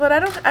But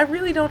I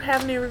really don't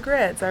have any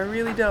regrets. I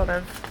really don't.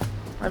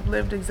 I've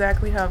lived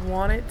exactly how I've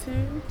wanted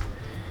to.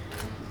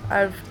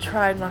 I've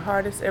tried my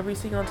hardest every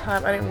single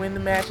time. I didn't win the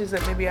matches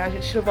that maybe I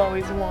should have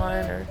always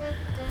won,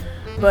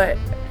 but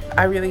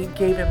I really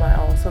gave it my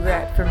all. So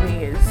that for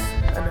me is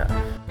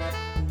enough.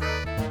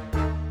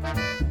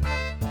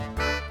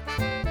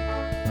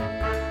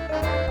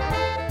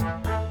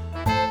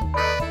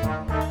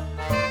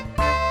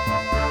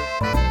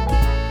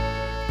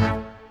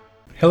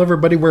 Hello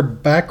everybody, we're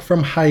back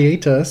from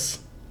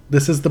hiatus.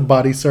 This is the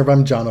Body Serve.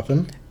 I'm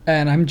Jonathan.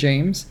 And I'm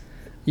James.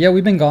 Yeah,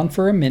 we've been gone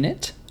for a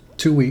minute.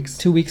 2 weeks.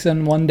 2 weeks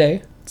and 1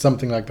 day.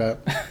 Something like that.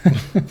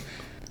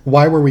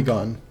 Why were we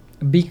gone?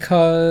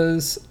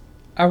 Because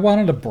I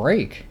wanted a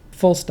break.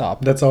 Full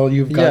stop. That's all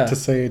you've got to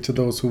say to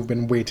those who've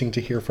been waiting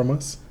to hear from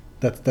us?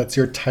 That's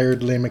your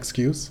tired, lame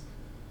excuse?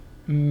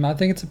 I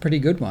think it's a pretty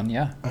good one,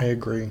 yeah. I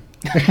agree.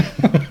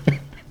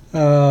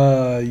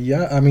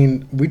 I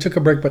mean, we took a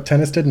break, but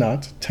tennis did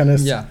not.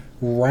 Tennis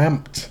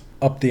ramped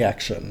up the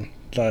action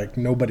like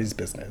nobody's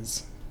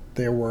business.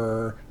 There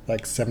were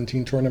like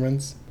 17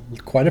 tournaments.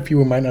 Quite a few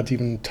we might not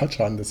even touch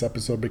on this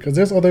episode because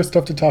there's other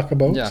stuff to talk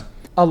about. Yeah.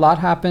 A lot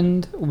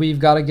happened. We've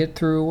got to get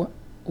through.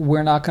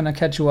 We're not going to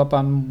catch you up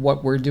on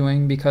what we're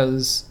doing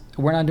because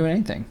we're not doing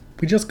anything.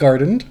 We just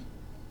gardened.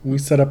 We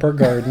set up our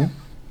garden.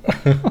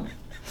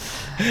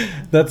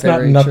 That's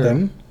very not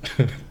nothing.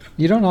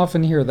 You don't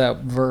often hear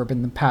that verb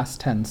in the past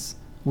tense.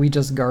 We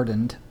just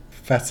gardened.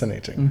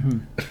 Fascinating.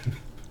 Mm-hmm.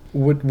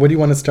 What do you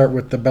want to start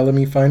with? The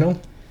Bel-Ami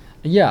final?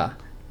 Yeah.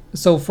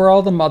 So for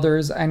all the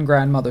mothers and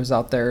grandmothers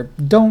out there,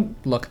 don't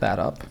look that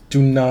up.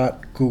 Do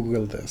not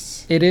Google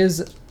this.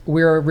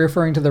 We're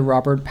referring to the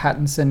Robert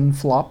Pattinson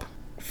flop.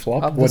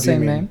 Flop? Of the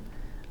same name.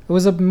 It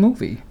was a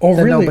movie. Oh,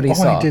 that really? Nobody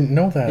saw. I didn't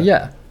know that.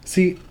 Yeah.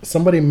 See, I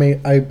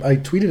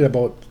tweeted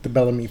about the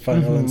Bel-Ami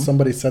final and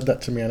somebody said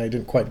that to me and I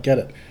didn't quite get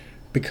it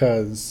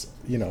because,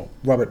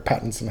 Robert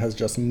Pattinson has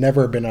just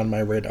never been on my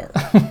radar.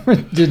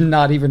 Did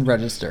not even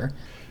register.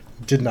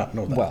 Did not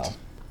know that.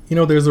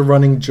 Wow. There's a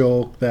running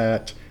joke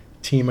that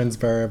Thiem and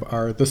Zverev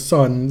are the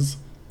sons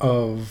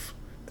of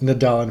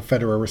Nadal and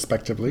Federer,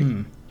 respectively.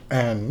 Mm.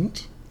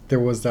 And there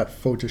was that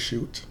photo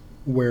shoot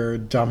where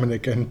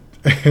Dominic and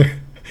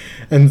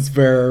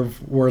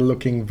Zverev were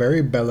looking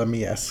very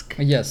Bel-Ami-esque.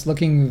 Yes,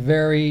 looking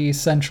very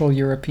Central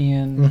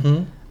European.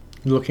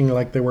 Mm-hmm. Looking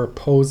like they were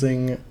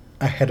posing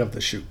ahead of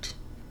the shoot.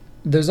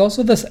 There's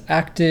also this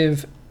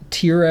active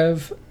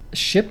Zverev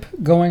ship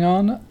going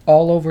on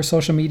all over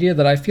social media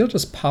that I feel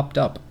just popped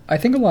up. I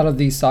think a lot of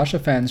these Sasha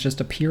fans just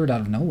appeared out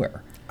of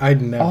nowhere.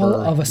 I'd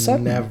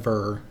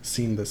never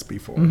seen this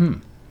before.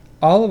 Mm-hmm.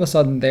 All of a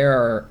sudden, there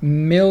are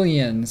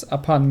millions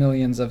upon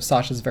millions of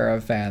Sasha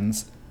Zverev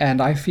fans, and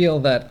I feel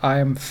that I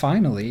am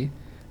finally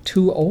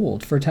too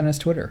old for tennis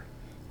Twitter.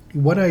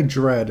 What I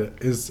dread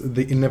is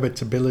the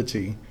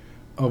inevitability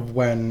of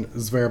when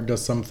Zverev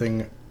does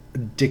something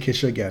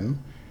dickish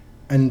again,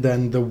 and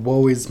then the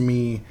woe is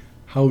me,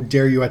 how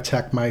dare you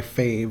attack my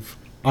fave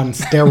on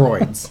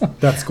steroids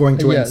that's going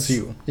to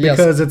ensue.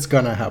 Because it's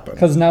going to happen.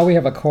 Because now we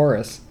have a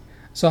chorus.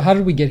 So how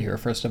did we get here,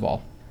 first of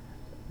all?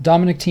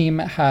 Dominic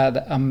Thiem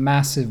had a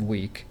massive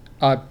week.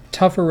 A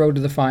tougher road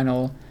to the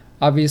final.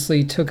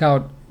 Obviously took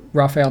out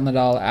Rafa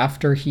Nadal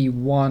after he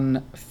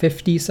won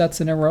 50 sets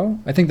in a row.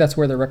 I think that's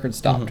where the record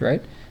stopped,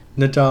 right?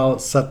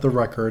 Nadal set the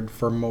record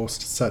for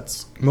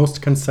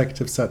most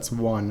consecutive sets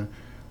won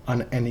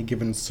on any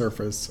given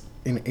surface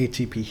in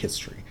ATP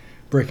history,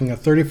 breaking a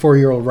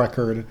 34-year-old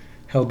record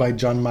held by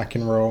John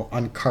McEnroe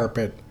on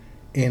carpet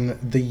in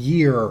the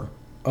year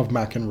of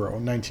McEnroe,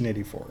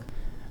 1984.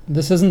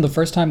 This isn't the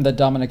first time that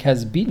Dominic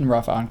has beaten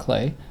Rafa on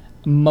clay.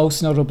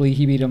 Most notably,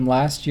 he beat him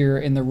last year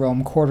in the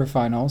Rome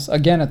quarterfinals,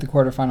 again at the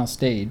quarterfinal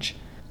stage.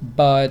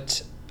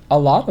 But a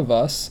lot of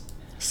us...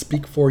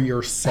 Speak for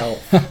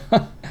yourself.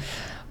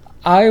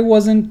 I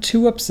wasn't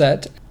too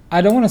upset. I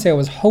don't want to say I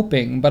was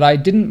hoping, but I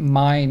didn't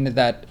mind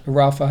that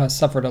Rafa has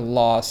suffered a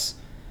loss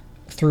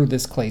through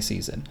this clay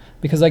season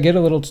because I get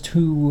a little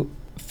too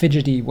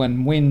fidgety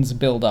when wins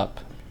build up.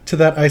 To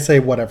that, I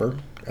say whatever.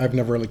 I've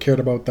never really cared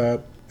about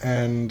that.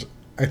 And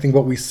I think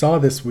what we saw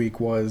this week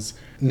was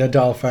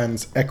Nadal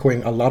fans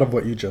echoing a lot of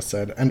what you just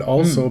said and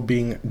also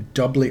being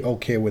doubly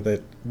okay with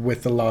it,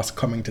 with the loss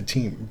coming to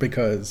Thiem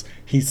because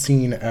he's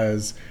seen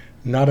as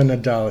not a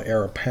Nadal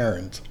heir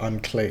apparent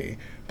on clay,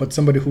 but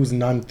somebody who's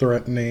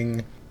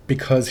non-threatening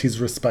because he's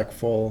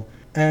respectful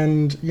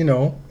and,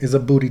 is a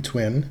booty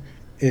twin,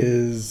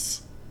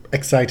 is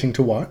exciting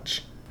to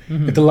watch.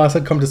 Mm-hmm. If the loss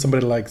had come to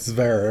somebody like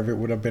Zverev, it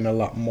would have been a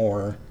lot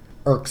more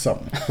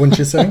irksome, wouldn't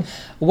you say?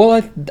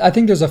 Well, I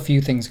think there's a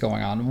few things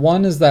going on.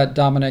 One is that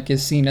Dominic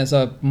is seen as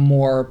a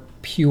more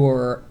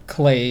pure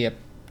clay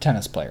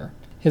tennis player.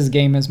 His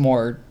game is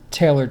more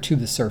tailored to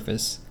the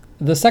surface.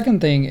 The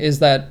second thing is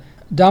that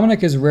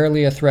Dominic is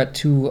rarely a threat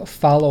to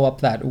follow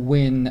up that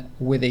win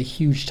with a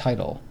huge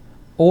title.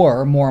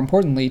 Or, more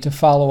importantly, to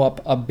follow up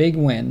a big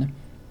win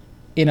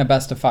in a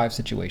best-of-5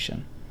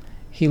 situation.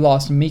 He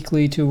lost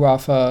meekly to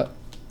Rafa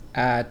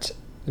at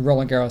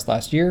Roland Garros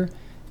last year.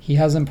 He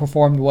hasn't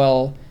performed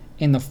well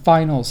in the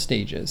final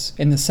stages,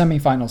 in the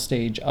semifinal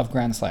stage of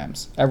Grand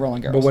Slams at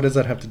Roland Garros. But what does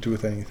that have to do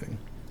with anything?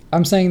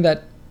 I'm saying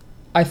that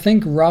I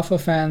think Rafa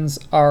fans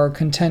are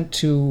content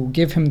to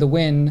give him the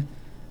win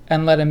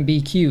and let him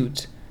be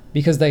cute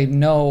because they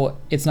know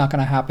it's not going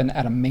to happen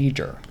at a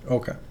major.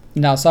 Okay.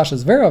 Now, Sasha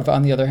Zverev,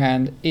 on the other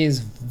hand, is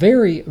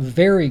very,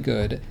 very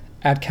good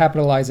at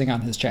capitalizing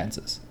on his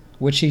chances,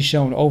 which he's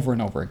shown over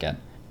and over again.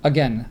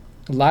 Again,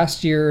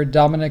 last year,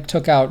 Dominic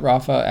took out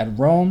Rafa at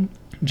Rome,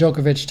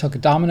 Djokovic took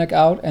Dominic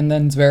out, and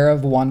then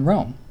Zverev won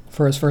Rome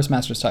for his first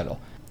Masters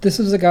title. This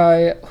is a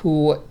guy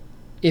who,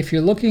 if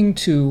you're looking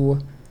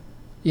to,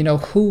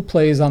 who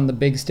plays on the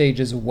big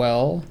stages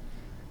well,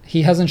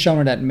 he hasn't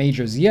shown it at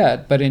majors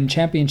yet, but in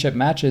championship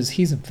matches,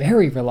 he's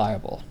very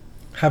reliable.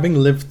 Having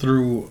lived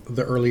through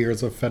the early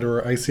years of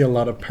Federer, I see a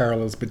lot of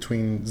parallels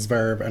between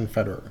Zverev and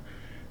Federer.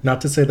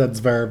 Not to say that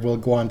Zverev will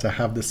go on to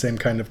have the same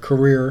kind of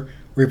career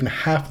or even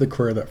half the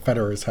career that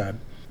Federer's had.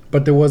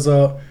 But there was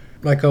a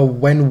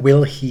when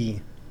will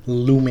he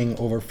looming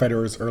over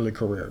Federer's early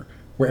career,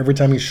 where every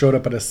time he showed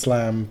up at a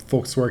slam,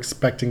 folks were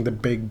expecting the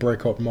big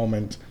breakout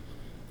moment.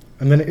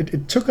 And then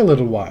it took a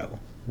little while,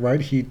 right?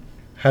 He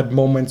had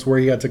moments where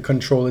he had to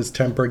control his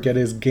temper, get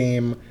his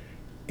game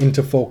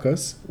into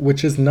focus,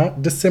 which is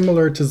not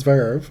dissimilar to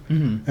Zverev.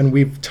 Mm-hmm. And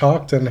we've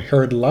talked and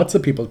heard lots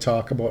of people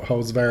talk about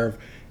how Zverev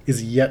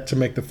is yet to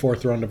make the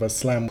fourth round of a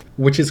slam,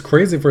 which is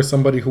crazy for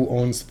somebody who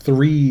owns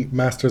 3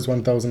 Masters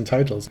 1000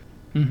 titles.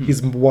 Mm-hmm.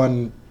 He's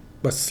won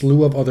a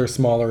slew of other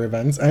smaller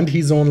events, and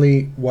he's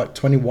only,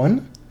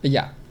 21?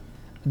 Yeah.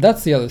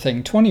 That's the other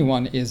thing.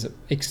 21 is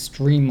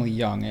extremely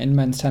young in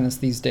men's tennis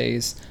these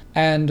days.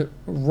 And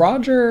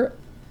Roger,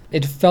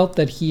 it felt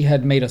that he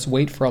had made us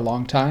wait for a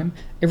long time.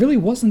 It really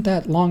wasn't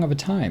that long of a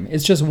time.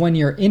 It's just when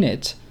you're in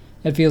it,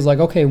 it feels like,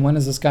 okay, when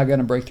is this guy going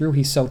to break through?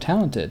 He's so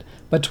talented.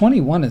 But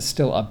 21 is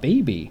still a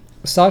baby.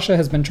 Sasha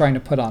has been trying to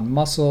put on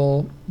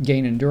muscle,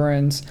 gain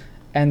endurance,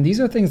 and these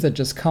are things that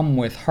just come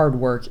with hard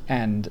work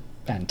and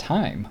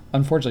time.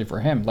 Unfortunately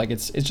for him,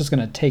 it's just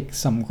going to take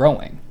some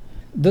growing.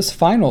 This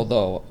final,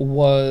 though,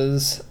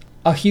 was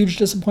a huge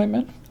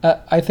disappointment.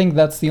 I think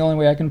that's the only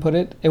way I can put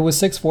it. It was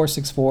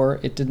 6-4,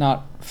 6-4. It did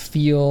not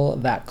feel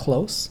that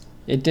close.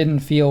 It didn't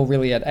feel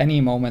really at any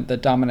moment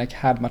that Dominic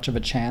had much of a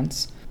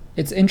chance.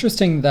 It's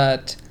interesting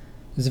that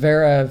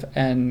Zverev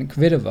and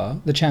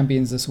Kvitova, the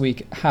champions this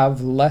week,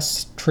 have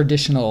less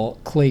traditional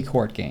clay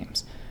court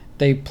games.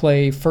 They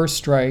play first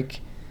strike.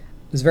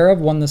 Zverev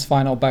won this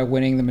final by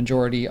winning the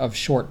majority of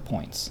short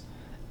points.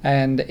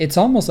 And it's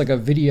almost like a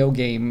video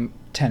game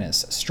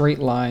tennis. Straight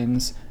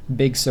lines,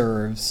 big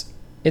serves.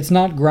 It's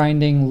not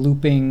grinding,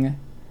 looping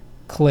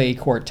clay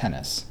court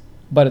tennis,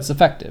 but it's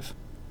effective.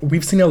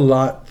 We've seen a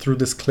lot through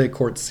this clay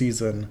court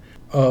season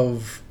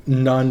of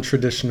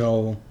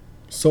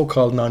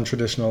so-called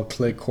non-traditional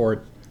clay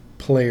court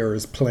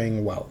players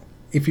playing well.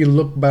 If you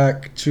look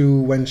back to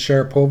when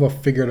Sharapova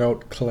figured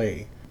out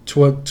clay,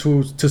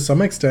 to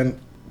some extent,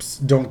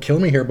 don't kill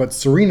me here, but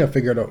Serena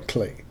figured out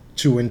clay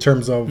too, in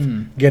terms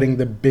of getting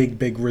the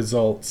big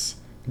results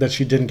that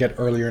she didn't get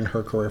earlier in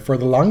her career. For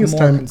the longest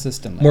time,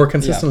 more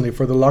consistently. Yeah.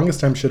 For the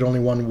longest time, she had only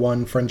won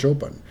 1 French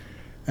Open.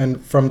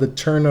 And from the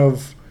turn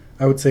of,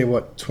 I would say,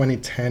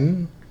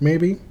 2010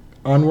 maybe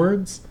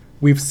onwards,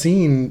 we've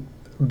seen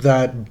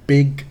that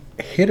big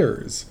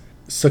hitters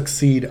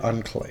succeed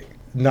on clay.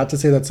 Not to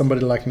say that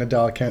somebody like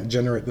Nadal can't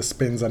generate the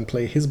spins and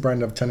play his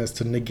brand of tennis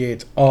to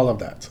negate all of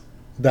that.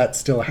 That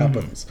still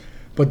happens.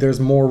 But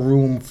there's more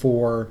room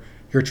for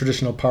your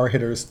traditional power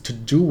hitters to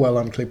do well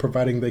on clay,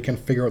 providing they can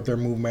figure out their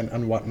movement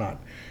and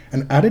whatnot.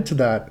 And added to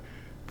that,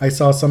 I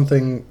saw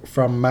something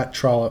from Matt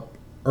Trollope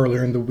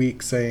earlier in the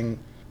week saying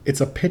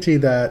it's a pity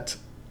that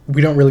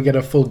we don't really get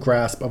a full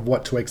grasp of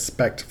what to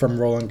expect from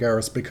Roland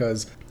Garros,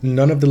 because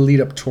none of the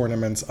lead-up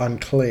tournaments on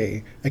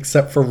clay,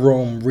 except for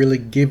Rome, really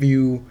give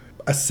you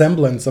a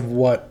semblance of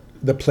what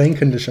the playing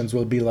conditions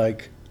will be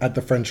like at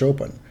the French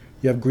Open.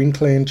 You have green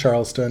clay in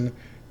Charleston.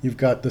 You've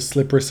got the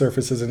slippery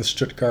surfaces in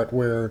Stuttgart,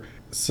 where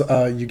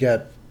you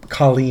get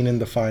Colleen in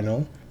the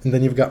final. And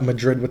then you've got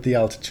Madrid with the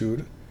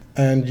altitude.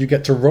 And you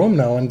get to Rome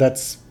now, and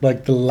that's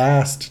like the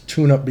last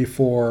tune-up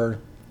before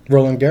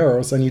Roland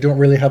Garros, and you don't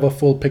really have a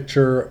full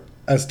picture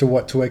as to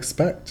what to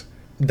expect.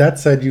 That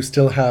said, you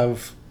still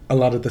have a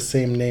lot of the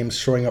same names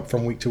showing up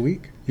from week to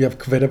week. You have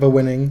Kvitova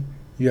winning.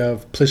 You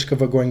have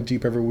Pliskova going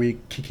deep every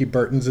week. Kiki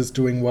Bertens is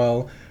doing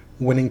well,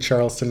 winning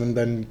Charleston and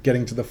then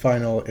getting to the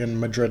final in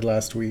Madrid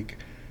last week.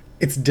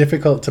 It's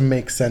difficult to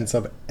make sense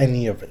of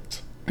any of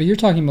it. But you're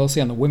talking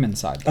mostly on the women's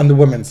side. On the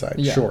women's side,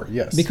 yeah. Sure,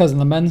 yes. Because on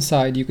the men's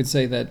side, you could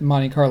say that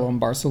Monte Carlo and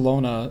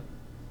Barcelona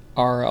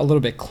are a little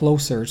bit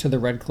closer to the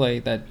red clay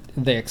that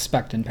they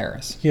expect in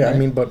Paris. Yeah, right? I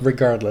mean, but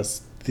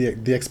regardless,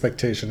 the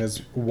expectation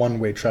is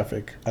one-way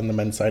traffic on the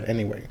men's side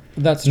anyway.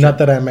 That's true. Not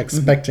that I'm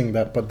expecting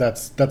that, but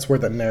that's where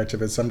that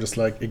narrative is. So I'm just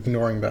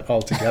ignoring that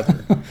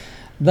altogether.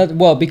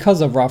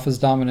 Because of Rafa's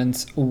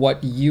dominance,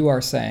 what you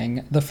are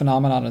saying, the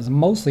phenomenon is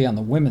mostly on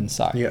the women's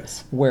side.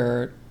 Yes.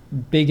 Where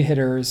big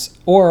hitters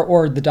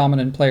or the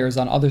dominant players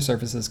on other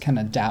surfaces can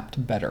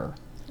adapt better.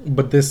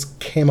 But this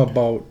came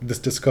about, this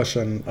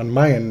discussion on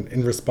my end,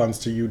 in response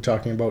to you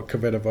talking about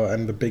Kvitova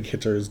and the big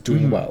hitters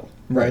doing well,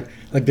 right?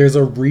 Like, there's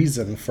a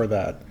reason for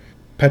that.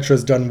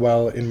 Petra's done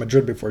well in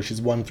Madrid before.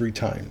 She's won 3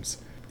 times.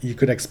 You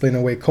could explain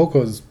away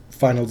Coco's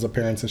finals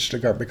appearance in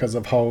Stuttgart because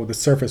of how the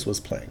surface was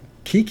playing.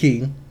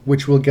 Kiki,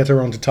 which we'll get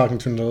around to talking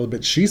to in a little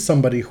bit, she's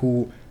somebody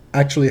who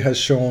actually has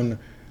shown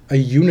a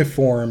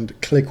uniformed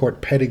clay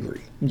court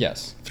pedigree.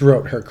 Yes.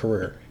 Throughout her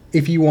career.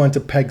 If you want to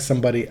peg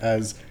somebody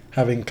as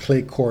having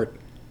clay court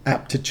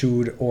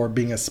aptitude or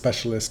being a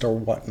specialist or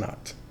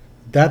whatnot.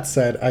 That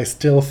said, I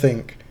still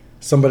think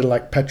somebody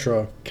like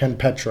Petra can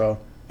Petra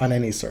on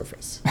any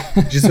surface.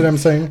 Do you see what I'm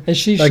saying?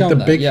 She's like shown the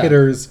that, big yeah.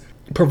 hitters,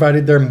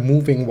 provided they're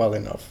moving well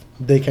enough,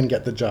 they can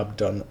get the job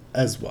done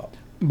as well.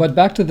 But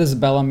back to this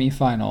Bel-Ami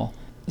final.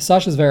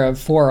 Sasha Zverev,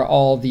 for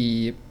all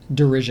the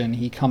derision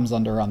he comes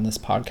under on this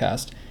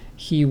podcast,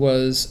 he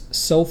was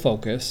so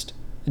focused,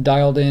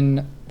 dialed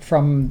in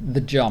from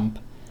the jump.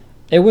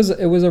 It was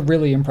a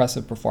really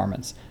impressive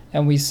performance.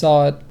 And we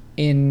saw it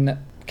in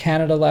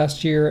Canada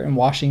last year, in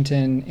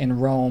Washington, in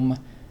Rome,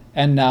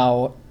 and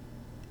now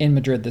in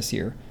Madrid this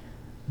year.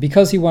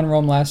 Because he won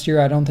Rome last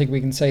year, I don't think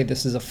we can say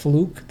this is a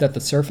fluke that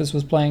the surface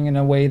was playing in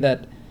a way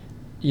that,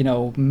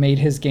 made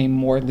his game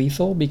more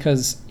lethal,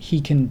 because he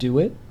can do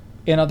it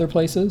in other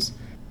places.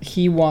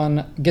 He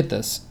won, get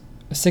this,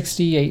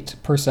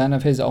 68%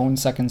 of his own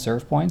second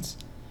serve points.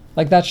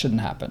 Like, that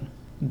shouldn't happen.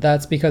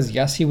 That's because,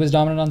 yes, he was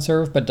dominant on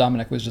serve, but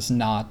Dominic was just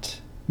not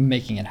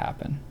making it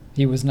happen.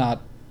 He was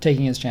not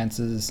taking his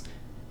chances.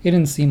 He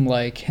didn't seem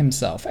like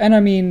himself. And I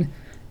mean,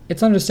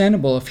 it's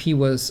understandable if he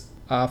was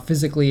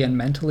physically and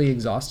mentally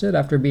exhausted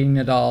after beating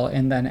Nadal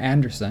and then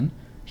Anderson.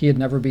 He had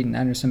never beaten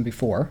Anderson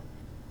before.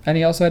 And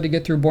he also had to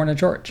get through Borna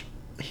George.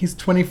 He's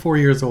 24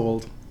 years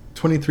old.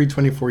 23,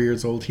 24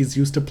 years old. He's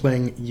used to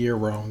playing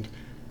year-round.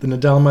 The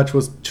Nadal match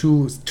was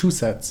two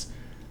sets,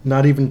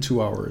 not even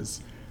 2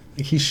 hours.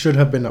 He should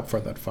have been up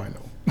for that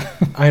final.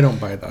 I don't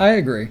buy that. I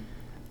agree.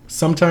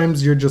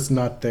 Sometimes you're just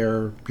not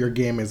there. Your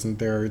game isn't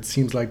there. It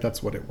seems like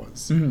that's what it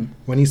was. Mm-hmm.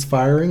 When he's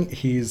firing,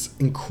 he's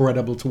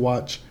incredible to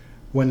watch.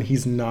 When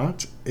he's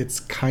not,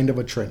 it's kind of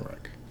a train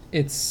wreck.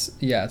 It's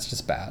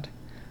just bad.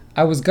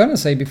 I was going to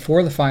say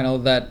before the final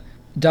that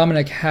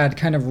Dominic had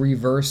kind of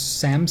reverse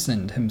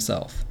Samsoned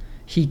himself.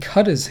 He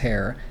cut his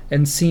hair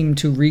and seemed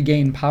to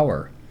regain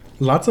power.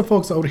 Lots of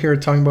folks out here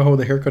talking about how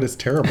the haircut is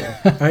terrible.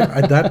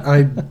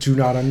 I do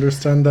not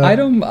understand that. I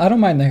don't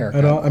mind the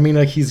haircut at all. I mean,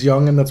 like, he's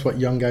young, and that's what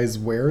young guys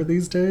wear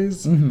these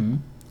days. Mm-hmm.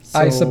 So,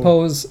 I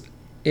suppose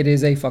it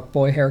is a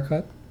fuckboy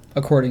haircut,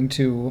 according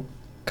to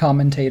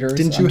commentators.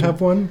 Didn't you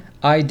have one?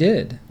 I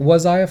did.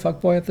 Was I a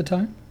fuckboy at the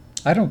time?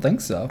 I don't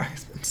think so.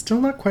 I'm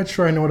still not quite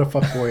sure I know what a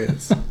fuckboy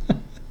is.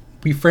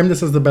 We framed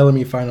this as the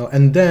Bel-Ami final,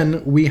 and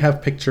then we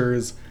have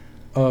pictures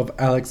of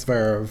Alex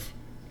Zverev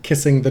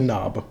kissing the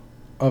knob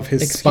of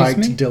his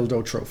spiked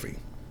dildo trophy.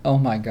 Oh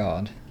my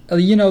god.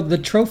 The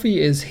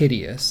trophy is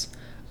hideous,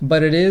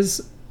 but it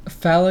is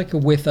phallic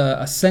with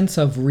a sense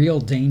of real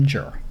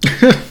danger.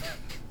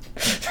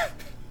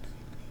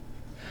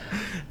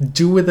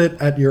 Do with it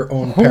at your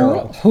own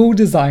peril. Who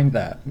designed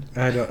that?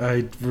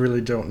 I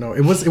really don't know.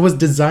 It was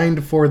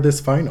designed for this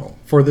final,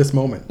 for this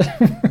moment.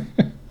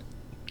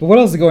 What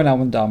else is going on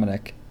with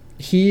Dominic?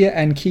 He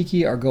and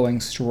Kiki are going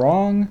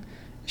strong.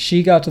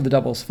 She got to the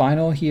doubles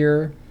final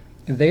here.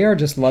 They are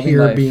just loving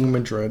here life. Being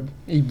Madrid.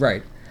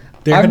 Right.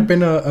 There had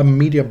been a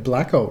media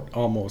blackout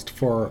almost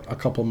for a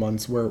couple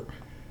months where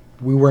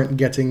we weren't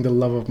getting the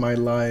love of my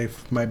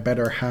life, my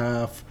better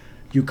half,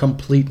 you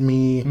complete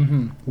me,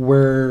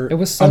 we're it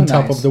was so on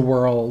top nice. of the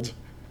world,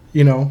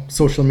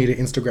 social media,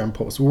 Instagram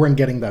posts. We weren't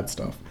getting that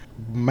stuff.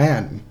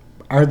 Man,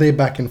 are they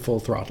back in full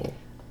throttle?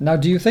 Now,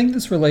 do you think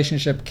this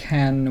relationship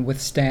can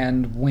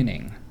withstand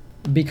winning?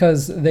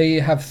 Because they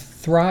have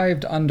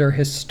thrived under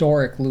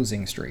historic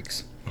losing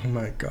streaks. Oh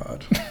my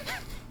god.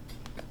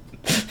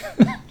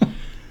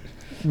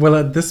 Well,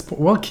 at this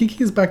point,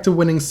 Kiki's back to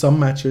winning some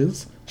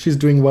matches. She's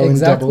doing well in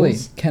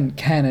doubles. Can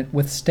it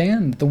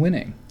withstand the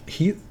winning?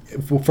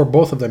 For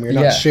both of them, you're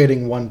not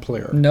shading one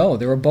player. No,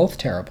 they were both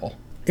terrible.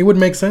 It would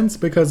make sense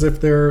because if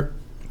they're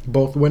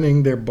both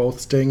winning, they're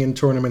both staying in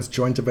tournaments,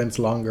 joint events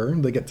longer.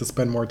 They get to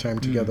spend more time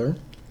together.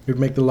 It would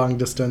make the long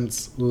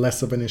distance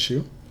less of an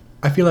issue.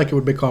 I feel like it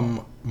would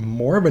become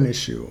more of an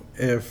issue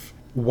if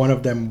one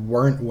of them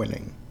weren't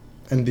winning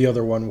and the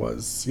other one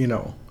was,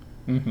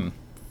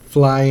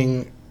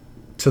 flying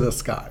to the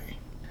sky.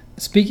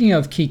 Speaking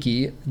of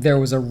Kiki, there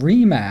was a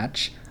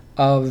rematch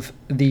of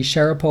the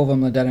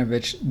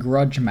Sharapova-Mladenovic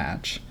grudge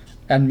match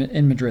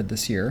in Madrid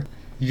this year.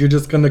 You're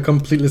just going to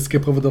completely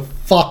skip over the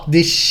fuck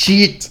this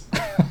shit.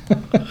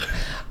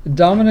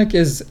 Dominic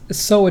is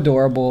so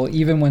adorable,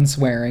 even when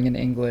swearing in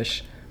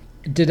English.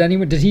 Did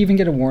he even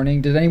get a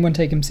warning? Did anyone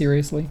take him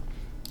seriously?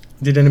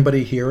 Did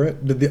anybody hear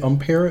it? Did the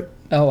ump hear it?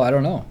 Oh, I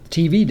don't know.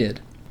 TV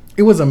did.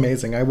 It was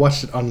amazing. I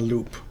watched it on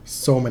loop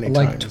so many times.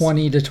 Like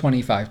 20 to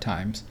 25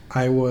 times.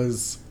 I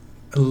was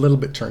a little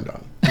bit turned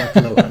on, not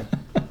gonna lie.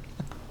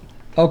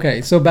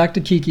 Okay, so back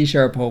to Kiki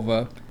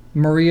Sharapova.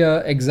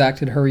 Maria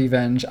exacted her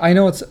revenge. I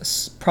know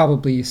it's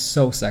probably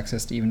so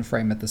sexist to even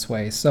frame it this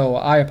way, so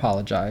I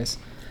apologize.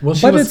 Well,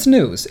 but it's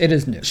news. It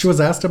is news. She was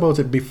asked about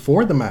it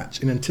before the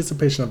match, in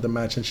anticipation of the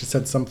match, and she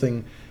said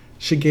something.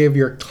 She gave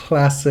your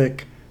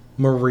classic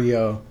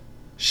Maria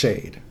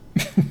shade.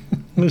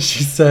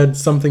 She said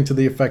something to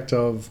the effect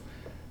of,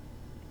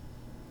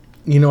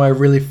 I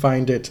really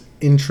find it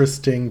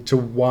interesting to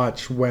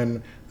watch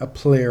when a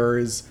player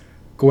is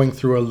going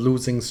through a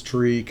losing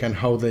streak and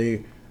how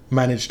they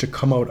manage to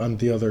come out on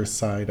the other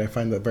side. I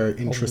find that very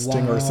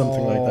interesting, or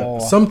something like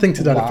that. Something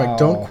to that effect.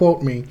 Don't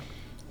quote me,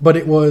 but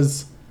it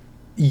was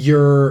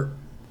first-rate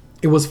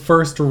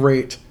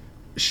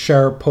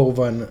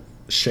Sharapovan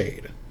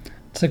shade.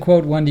 To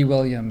quote Wendy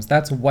Williams,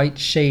 that's white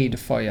shade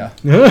for you.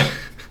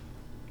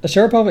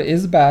 Sharapova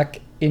is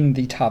back in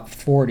the top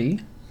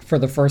 40 for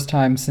the first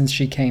time since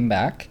she came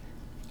back.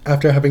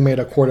 After having made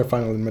a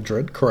quarterfinal in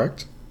Madrid,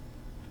 correct?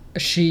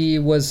 She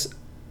was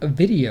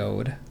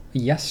videoed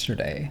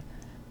yesterday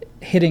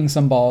hitting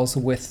some balls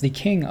with the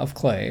king of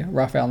clay,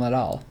 Rafa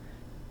Nadal,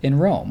 in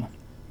Rome.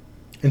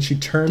 And she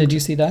termed... Did you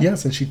see that?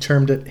 Yes, and she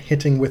termed it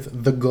hitting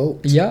with the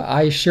GOAT. Yeah,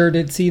 I sure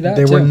did see that,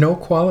 There too. were no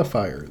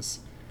qualifiers.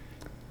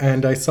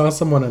 And I saw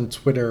someone on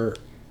Twitter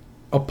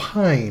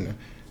opine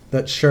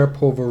that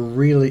Sharapova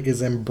really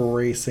is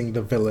embracing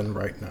the villain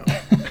right now.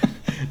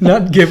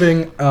 Not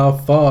giving a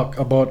fuck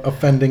about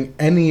offending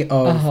any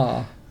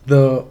of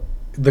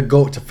the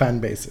GOAT fan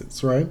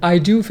bases, right? I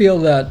do feel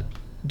that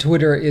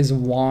Twitter is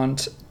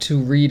wont to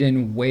read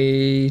in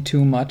way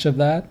too much of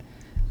that,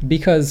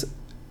 because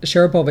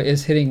Sharapova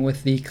is hitting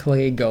with the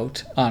clay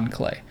GOAT on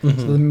clay.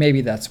 So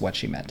maybe that's what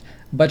she meant.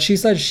 But she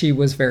said she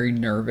was very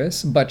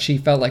nervous, but she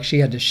felt like she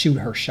had to shoot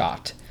her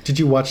shot. Did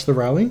you watch the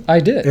rally? I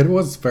did. It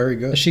was very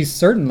good. She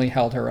certainly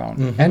held her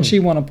own, and she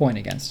won a point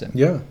against him.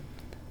 Yeah.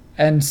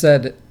 And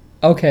said,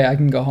 okay, I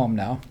can go home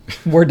now.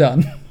 We're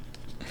done.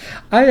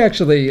 I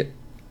actually,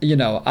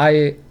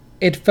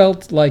 it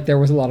felt like there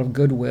was a lot of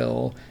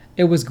goodwill.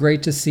 It was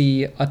great to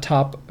see a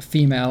top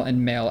female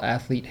and male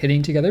athlete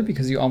hitting together,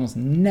 because you almost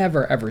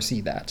never, ever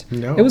see that.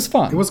 No. It was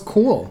fun. It was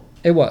cool.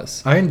 It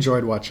was. I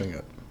enjoyed watching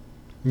it.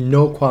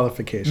 No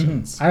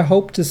qualifications. I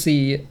hope to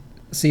see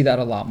that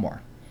a lot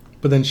more.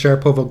 But then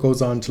Sharapova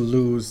goes on to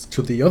lose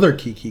to the other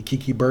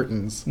Kiki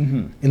Bertens,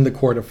 in the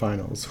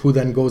quarterfinals, who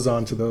then goes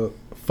on to the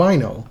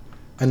final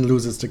and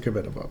loses to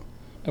Kvitova.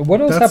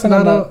 What else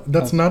happened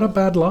That's not a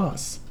bad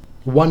loss.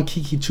 One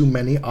Kiki too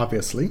many,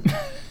 obviously.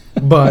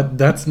 But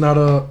that's not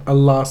a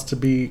loss to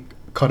be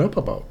cut up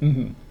about.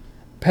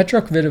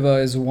 Petra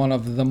Kvitova is one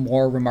of the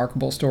more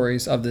remarkable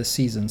stories of this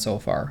season so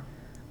far.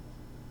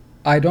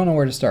 I don't know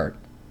where to start.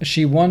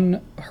 She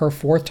won her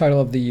fourth title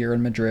of the year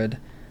in Madrid.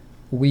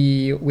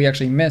 We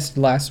actually missed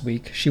last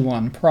week. She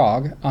won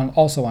Prague,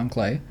 also on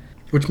clay.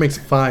 Which makes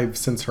 5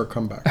 since her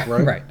comeback,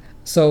 right? Right.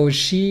 So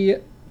she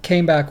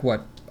came back,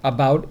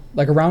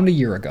 around a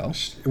year ago.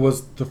 It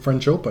was the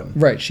French Open.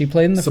 Right. She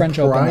played in the French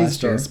Open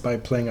last year. Surprised us by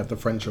playing at the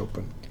French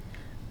Open.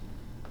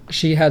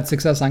 She had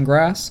success on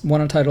grass,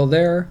 won a title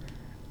there.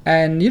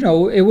 And,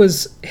 it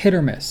was hit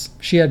or miss.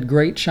 She had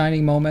great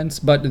shining moments,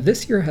 but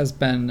this year has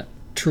been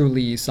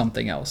truly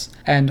something else.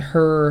 And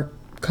her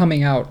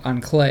coming out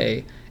on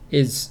clay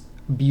is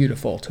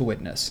beautiful to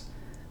witness.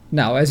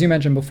 Now, as you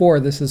mentioned before,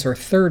 this is her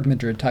third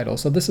Madrid title,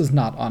 so this is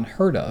not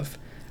unheard of.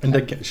 And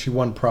again, she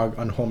won Prague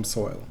on home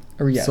soil.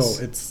 Yes.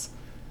 So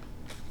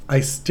I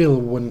still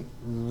wouldn't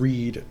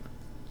read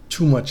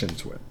too much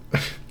into it.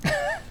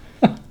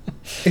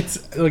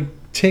 It's like,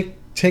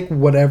 take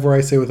whatever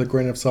I say with a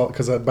grain of salt,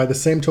 because by the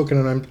same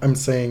token, I'm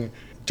saying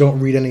don't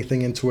read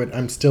anything into it,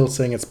 I'm still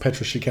saying it's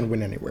Petra. She can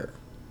win anywhere.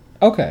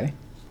 Okay.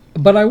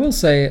 But I will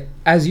say,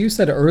 as you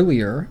said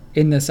earlier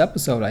in this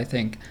episode, I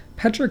think,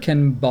 Petra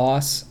can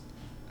boss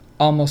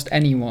almost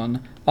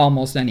anyone,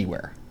 almost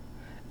anywhere.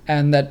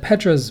 And that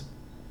Petra's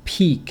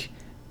peak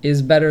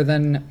is better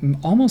than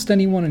almost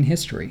anyone in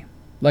history.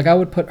 Like, I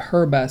would put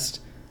her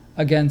best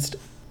against,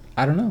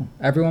 I don't know,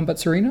 everyone but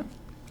Serena?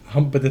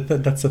 But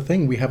that's the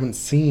thing. We haven't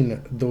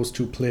seen those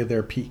two play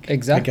their peak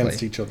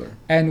against each other.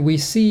 And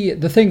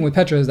the thing with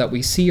Petra is that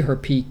we see her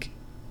peak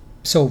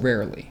so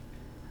rarely.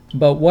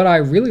 But what I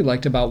really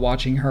liked about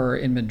watching her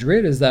in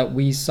Madrid is that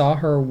we saw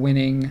her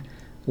winning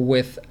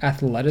with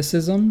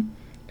athleticism.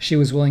 She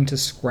was willing to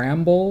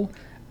scramble.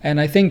 And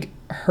I think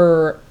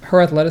her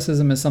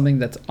athleticism is something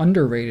that's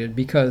underrated,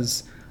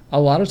 because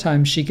a lot of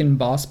times she can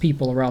boss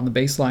people around the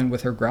baseline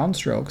with her ground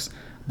strokes.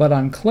 But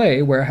on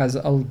clay, where it has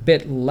a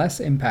bit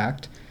less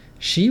impact,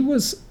 she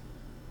was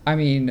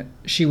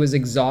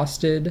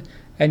exhausted,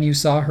 and you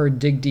saw her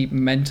dig deep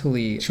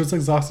mentally. She was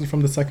exhausted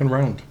from the second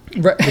round.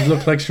 Right. It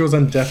looked like she was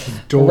on death's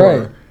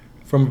door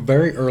from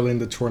very early in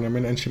the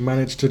tournament, and she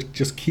managed to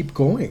just keep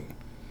going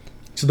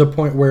to the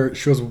point where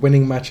she was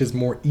winning matches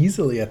more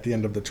easily at the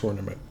end of the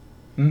tournament.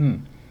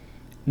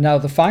 Now,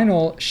 the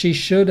final, she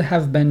should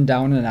have been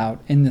down and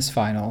out in this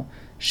final.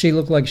 She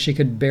looked like she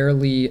could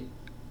barely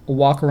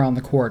walk around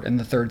the court in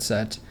the third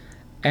set.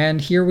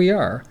 And here we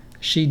are.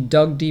 She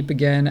dug deep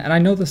again. And I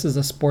know this is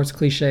a sports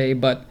cliche,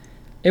 but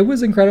it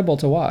was incredible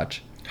to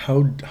watch.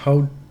 How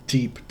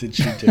deep did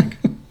she dig,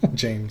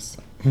 James?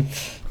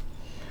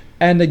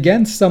 And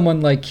against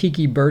someone like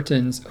Kiki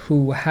Bertens,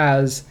 who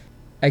has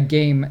a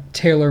game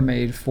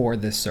tailor-made for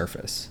this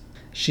surface.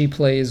 She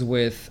plays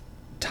with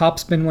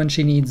topspin when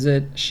she needs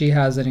it. She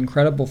has an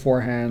incredible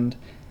forehand.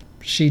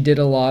 She did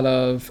a lot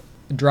of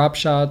drop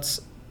shots,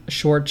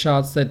 short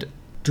shots that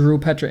drew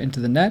Petra into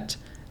the net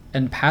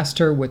and passed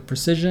her with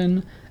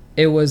precision.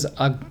 It was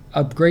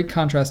a great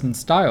contrast in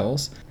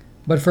styles,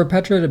 but for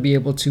Petra to be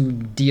able to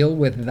deal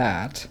with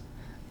that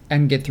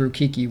and get through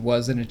Kiki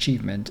was an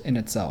achievement in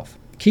itself.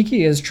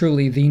 Kiki is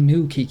truly the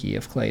new Kiki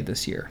of clay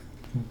this year.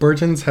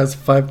 Bertens has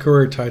 5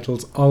 career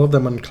titles, all of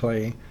them on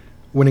clay,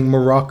 winning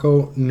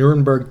Morocco,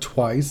 Nuremberg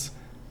twice,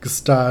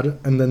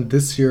 Gstaad, and then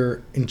this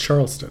year in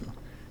Charleston.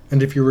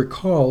 And if you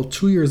recall,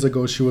 2 years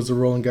ago she was a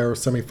Roland Garros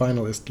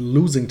semi-finalist,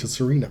 losing to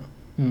Serena.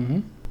 Mm-hmm.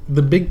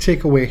 The big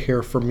takeaway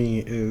here for me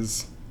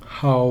is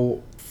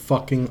how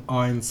fucking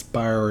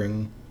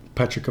awe-inspiring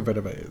Petra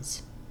Kvitova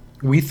is.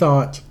 We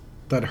thought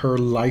that her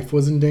life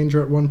was in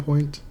danger at one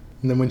point,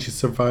 and then when she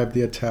survived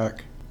the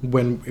attack,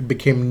 when it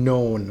became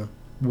known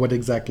what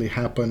exactly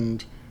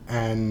happened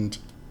and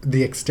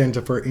the extent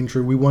of her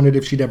injury, we wondered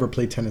if she'd ever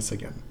play tennis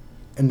again.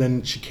 And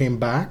then she came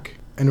back,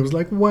 and it was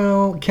like,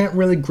 well, can't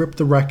really grip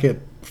the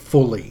racket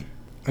fully.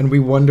 And we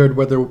wondered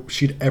whether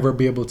she'd ever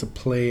be able to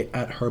play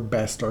at her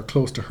best or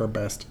close to her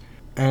best.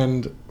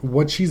 And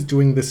what she's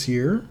doing this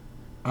year,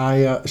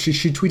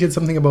 she tweeted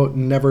something about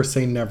never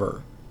say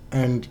never.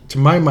 And to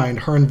my mind,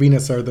 her and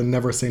Venus are the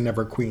never say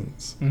never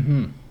queens.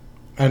 Mm-hmm.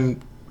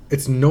 And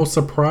it's no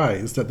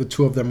surprise that the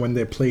two of them, when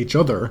they play each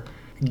other,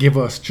 give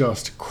us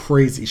just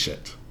crazy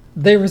shit.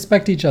 They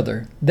respect each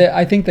other.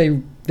 I think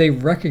they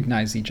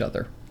recognize each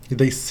other.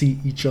 They see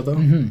each other.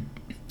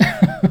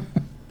 Mm-hmm.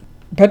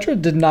 Petra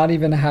did not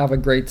even have a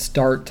great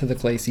start to the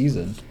clay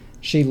season.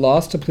 She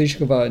lost to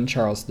Pliskova in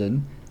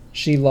Charleston.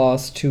 She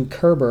lost to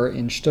Kerber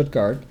in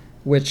Stuttgart,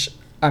 which,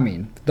 I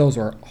mean, those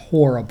were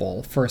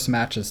horrible first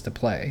matches to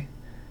play.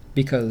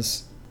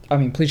 Because, I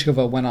mean,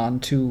 Pliskova went on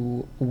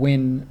to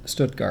win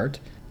Stuttgart.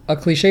 A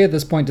cliche at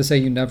this point to say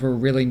you never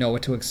really know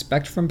what to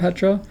expect from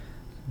Petra,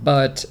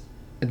 but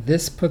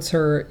this puts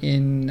her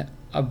in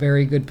a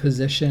very good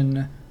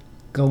position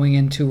going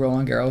into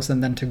Roland Garros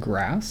and then to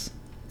grass.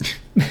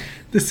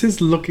 This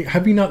is looking...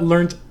 Have you not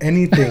learned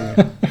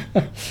anything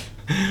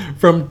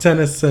from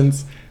tennis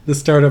since the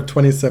start of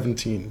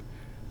 2017?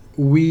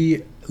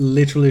 We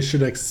literally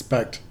should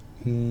expect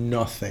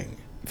nothing.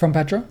 From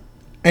Petra?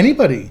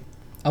 Anybody.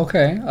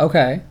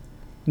 Okay.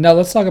 Now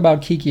let's talk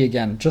about Kiki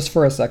again, just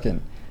for a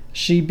second.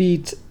 She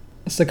beat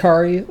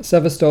Sakari,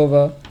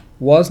 Sevastova,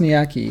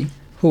 Wozniacki,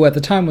 who at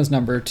the time was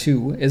number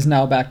 2, is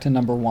now back to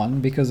number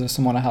 1 because of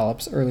Simona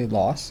Halep's early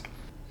loss,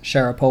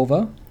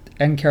 Sharapova,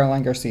 and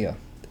Caroline Garcia,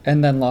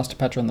 and then lost to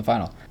Petra in the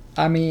final.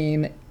 I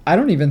mean, I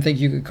don't even think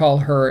you could call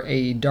her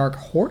a dark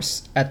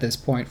horse at this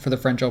point for the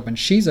French Open.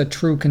 She's a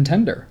true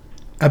contender.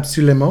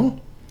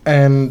 Absolument.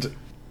 And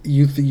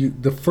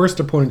the first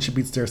opponent she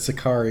beats there,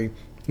 Sakari,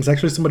 is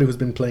actually somebody who's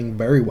been playing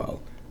very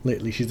well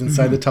lately. She's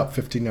inside the top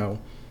 50 now.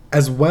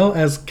 As well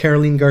as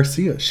Caroline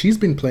Garcia. She's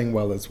been playing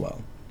well as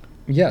well.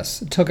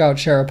 Yes, took out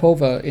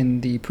Sharapova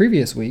in the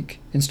previous week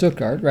in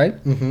Stuttgart,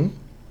 right? Mm-hmm.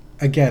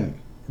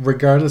 Again,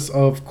 regardless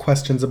of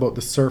questions about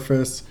the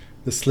surface,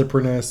 the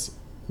slipperiness,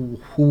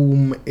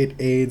 whom it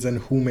aids and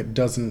whom it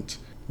doesn't,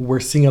 we're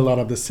seeing a lot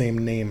of the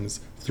same names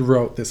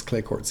throughout this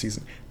clay court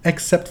season.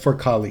 Except for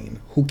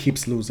Colleen, who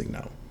keeps losing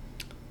now.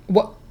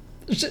 What?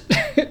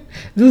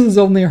 This is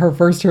only her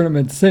first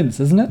tournament since,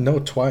 isn't it? No,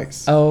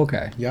 twice. Oh,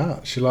 okay. Yeah,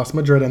 she lost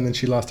Madrid and then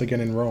she lost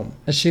again in Rome.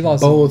 She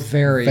lost both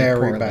very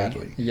poorly.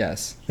 badly.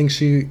 Yes. I think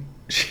she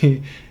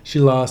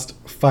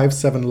lost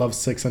 5-7 love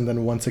 6 and then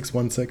 1-6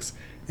 1-6.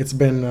 It's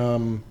been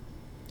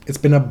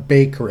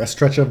a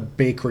stretch of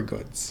bakery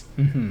goods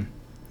in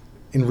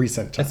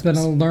recent times. It's been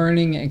a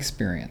learning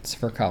experience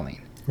for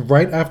Colleen.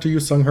 Right after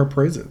you sung her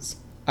praises.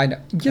 I know.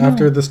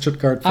 After the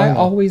Stuttgart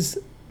final.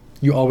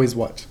 You always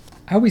what?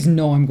 I always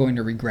know I'm going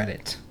to regret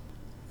it.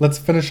 Let's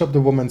finish up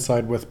the women's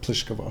side with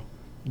Pliskova,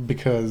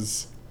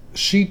 because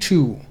she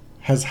too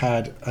has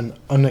had an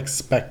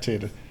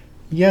unexpected,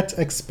 yet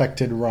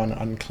expected run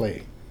on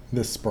clay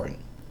this spring.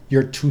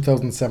 Your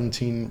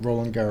 2017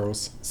 Roland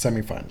Garros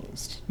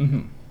semifinalist,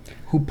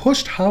 who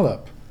pushed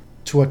Halep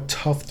to a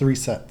tough 3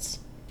 sets.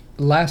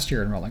 Last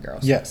year in Roland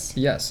Garros.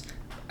 Yes.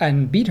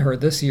 And beat her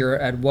this year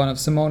at one of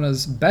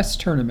Simona's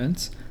best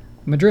tournaments,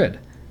 Madrid,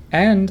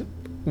 and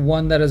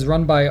one that is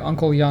run by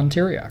Uncle Jan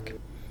Tiriac.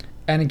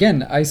 And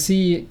again, I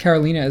see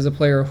Carolina as a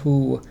player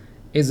who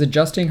is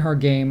adjusting her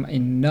game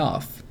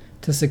enough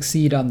to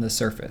succeed on the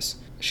surface.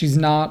 She's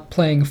not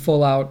playing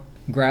full-out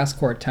grass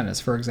court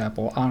tennis, for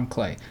example, on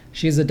clay.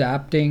 She's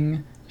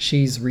adapting,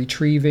 she's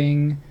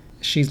retrieving,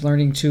 she's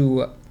learning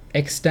to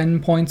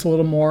extend points a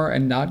little more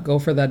and not go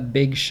for that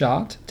big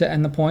shot to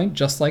end the point,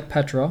 just like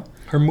Petra.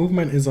 Her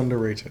movement is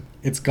underrated.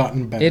 It's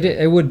gotten better.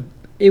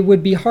 It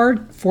would be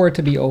hard for it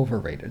to be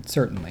overrated,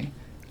 certainly,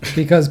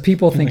 because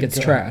people think it's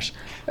trash.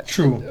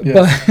 True,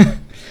 yes.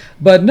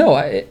 But no,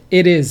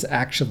 it is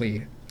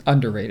actually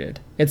underrated.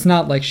 It's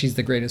not like she's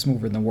the greatest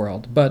mover in the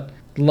world, but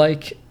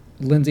like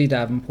Lindsay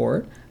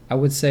Davenport, I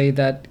would say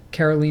that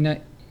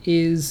Carolina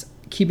is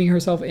keeping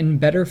herself in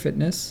better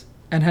fitness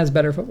and has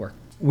better footwork.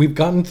 We've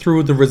gotten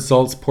through the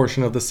results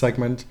portion of the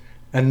segment,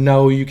 and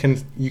now you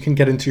can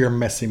get into your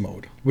messy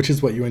mode, which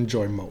is what you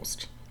enjoy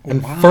most.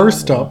 And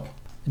first up,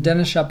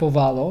 Denis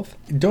Shapovalov.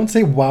 Don't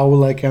say wow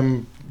like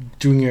I'm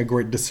doing you a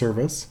great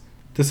disservice.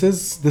 This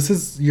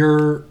is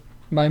your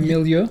My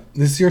milieu.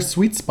 This is your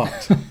sweet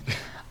spot.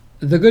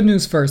 The good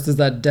news first is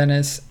that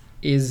Denis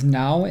is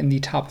now in the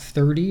top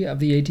 30 of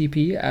the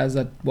ATP as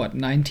a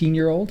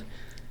 19-year-old.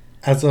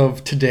 As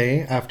of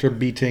today, after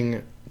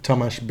beating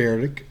Tomasz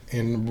Berdych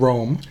in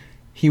Rome,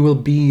 he will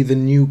be the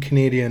new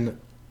Canadian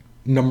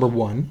number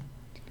 1.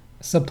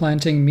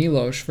 Supplanting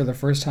Milos for the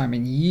first time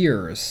in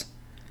years.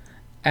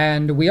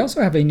 And we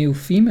also have a new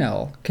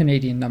female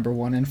Canadian number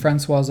 1 in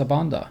Françoise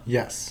Abanda.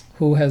 Yes.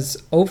 Who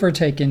has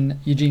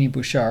overtaken Eugenie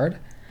Bouchard.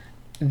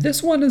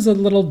 This one is a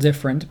little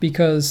different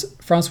because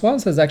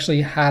Françoise has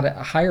actually had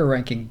a higher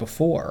ranking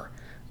before,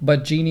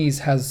 but Jeannie's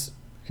has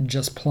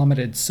just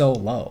plummeted so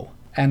low.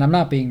 And I'm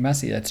not being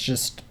messy, that's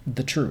just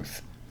the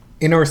truth.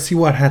 In our See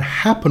What Had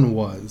Happened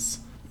was,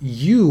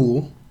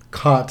 you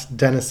caught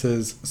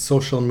Denis's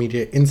social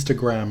media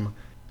Instagram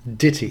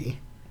ditty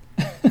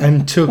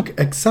and took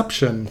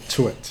exception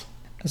to it.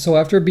 So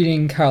after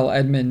beating Kyle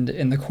Edmund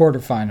in the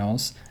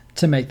quarterfinals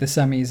to make the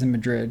semis in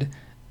Madrid,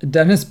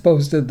 Denis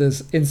posted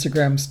this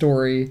Instagram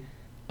story,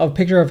 a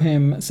picture of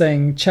him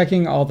saying,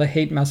 checking all the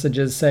hate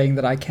messages saying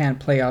that I can't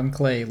play on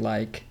clay,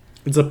 like...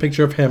 It's a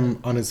picture of him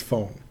on his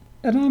phone.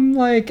 And I'm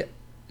like,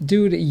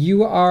 dude,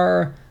 you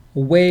are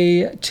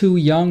way too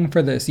young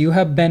for this. You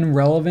have been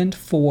relevant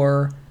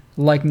for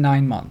like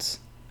 9 months.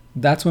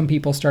 That's when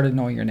people started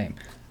knowing your name.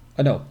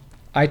 No,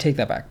 I take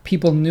that back.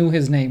 People knew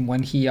his name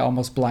when he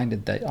almost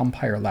blinded the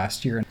umpire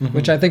last year,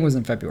 which I think was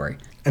in February.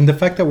 And the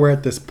fact that we're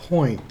at this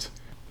point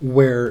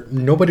where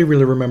nobody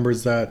really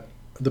remembers that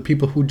the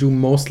people who do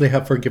mostly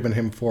have forgiven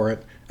him for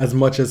it as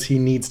much as he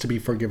needs to be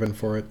forgiven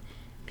for it.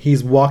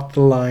 He's walked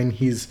the line.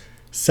 He's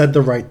said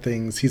the right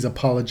things. He's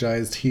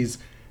apologized. He's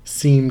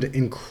seemed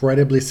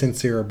incredibly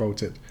sincere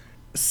about it.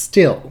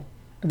 Still.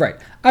 Right.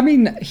 I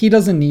mean, he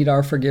doesn't need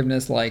our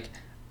forgiveness. Like,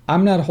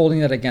 I'm not holding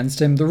that against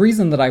him. The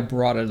reason that I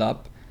brought it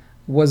up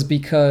was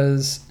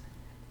because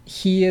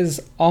he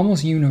is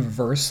almost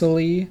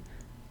universally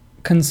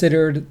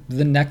considered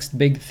the next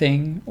big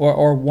thing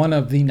or one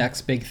of the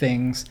next big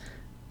things.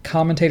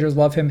 Commentators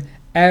love him.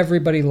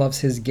 Everybody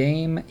loves his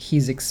game.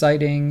 He's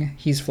exciting.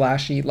 He's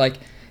flashy. Like,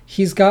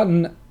 he's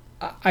gotten,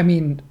 I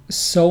mean,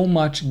 so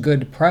much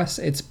good press.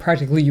 It's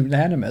practically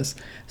unanimous.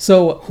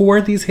 So who are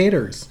these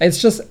haters?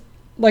 It's just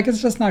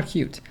not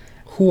cute.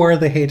 Who are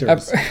the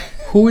haters?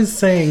 Who is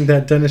saying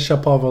that Denis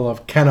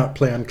Shapovalov cannot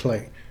play on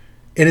clay?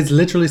 It is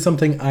literally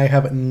something I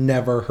have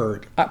never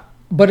heard.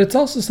 But it's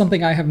also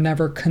something I have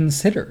never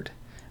considered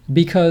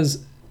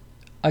because,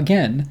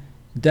 again,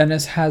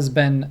 Denis has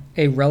been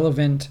a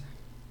relevant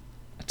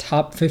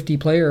top 50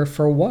 player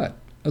for what?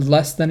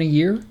 Less than a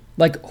year?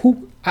 Like,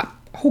 who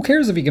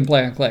cares if he can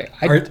play on clay?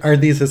 Are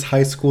these his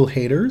high school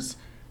haters?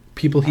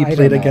 People he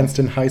played against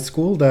in high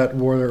school that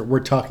were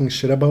talking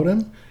shit about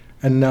him?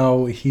 And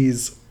now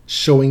he's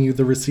showing you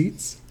the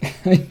receipts?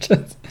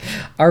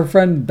 Our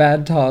friend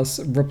Bad Toss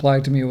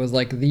replied to me, was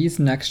like, these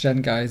next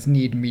gen guys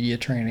need media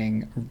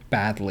training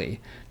badly.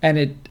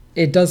 And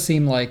it does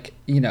seem like,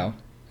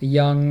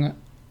 young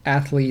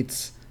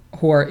athletes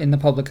who are in the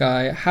public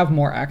eye have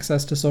more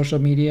access to social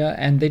media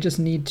and they just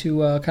need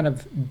to kind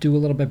of do a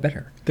little bit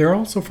better. They're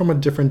also from a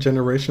different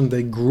generation.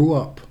 They grew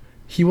up.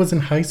 He was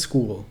in high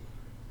school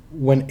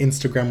when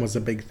Instagram was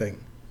a big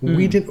thing.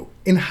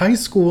 In high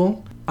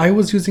school, I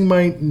was using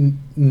my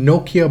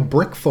Nokia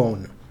brick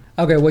phone.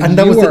 Okay, well, and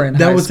that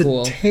was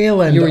the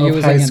tail end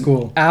of high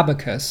school. An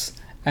abacus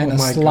and a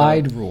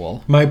slide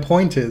rule. My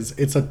point is,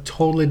 it's a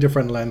totally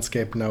different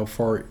landscape now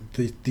for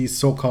these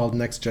so-called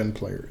next-gen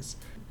players.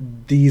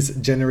 These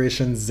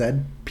Generation Z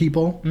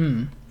people,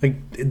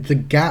 like the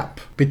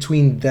gap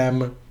between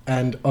them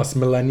and us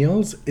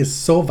millennials is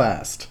so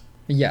vast.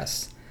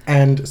 Yes.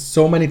 And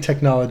so many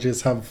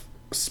technologies have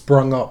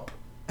sprung up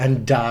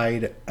and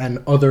died,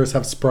 and others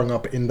have sprung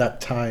up in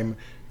that time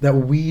that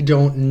we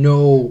don't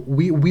know.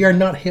 We are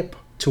not hip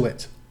to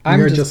it.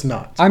 We're just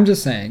not. I'm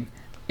just saying,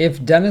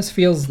 if Denis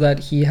feels that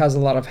he has a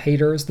lot of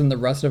haters, then the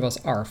rest of us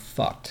are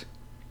fucked.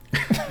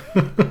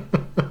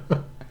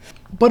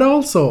 But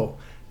also,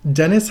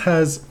 Denis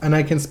has, and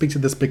I can speak to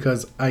this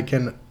because I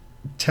can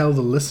tell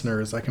the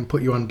listeners, I can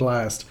put you on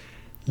blast,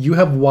 you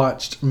have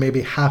watched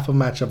maybe half a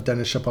match of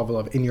Denis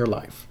Shapovalov in your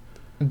life.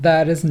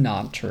 That is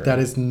not true. That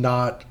is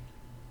not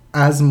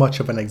as much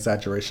of an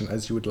exaggeration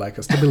as you would like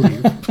us to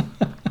believe.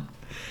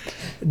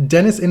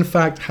 Denis, in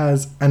fact,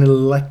 has an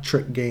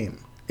electric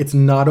game. It's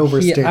not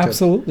overstated. He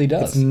absolutely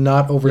does. It's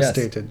not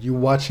overstated. Yes. You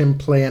watch him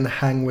play and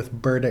hang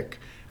with Berdych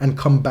and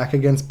come back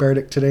against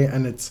Berdych today,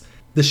 and it's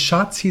the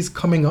shots he's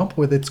coming up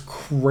with. It's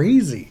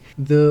crazy.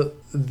 The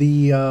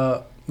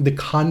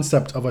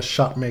concept of a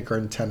shot maker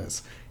in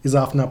tennis is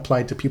often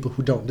applied to people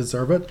who don't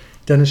deserve it,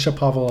 Denis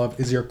Shapovalov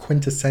is your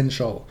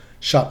quintessential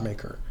shot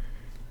maker.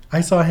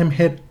 I saw him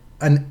hit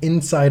an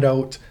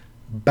inside-out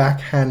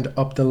backhand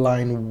up the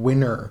line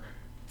winner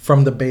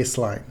from the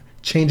baseline,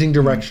 changing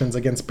directions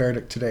against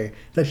Berdych today,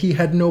 that he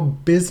had no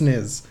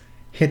business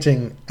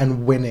hitting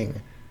and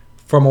winning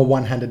from a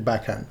one-handed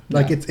backhand.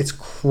 Like, it's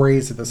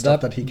crazy the stuff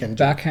that he can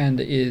do.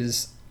 Backhand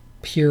is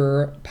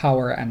pure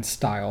power and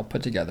style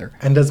put together.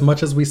 And as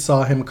much as we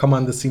saw him come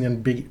on the scene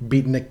and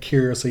beat Nick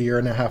Kyrgios a year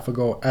and a half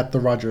ago at the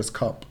Rogers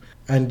Cup,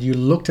 and you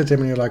looked at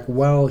him and you're like,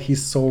 well,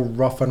 he's so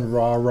rough and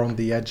raw around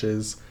the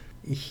edges.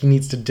 He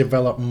needs to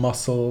develop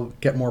muscle,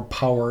 get more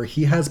power.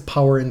 He has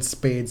power in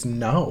spades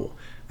now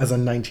as a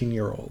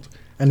 19-year-old.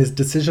 And his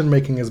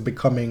decision-making is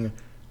becoming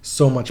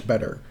so much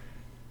better.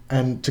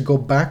 And to go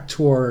back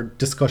to our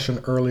discussion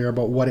earlier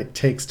about what it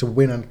takes to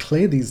win on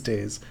clay these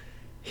days,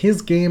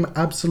 his game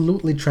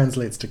absolutely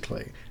translates to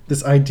clay.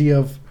 This idea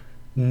of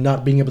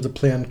not being able to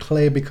play on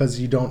clay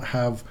because you don't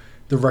have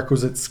the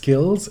requisite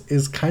skills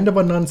is kind of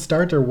a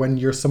non-starter when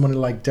you're someone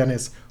like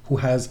Denis who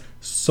has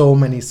so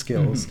many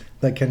skills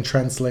that can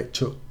translate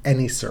to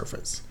any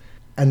surface.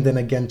 And then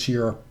again, to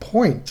your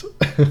point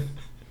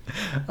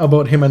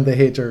about him and the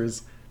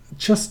haters,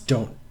 just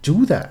don't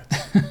do that.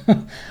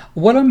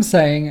 What I'm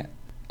saying,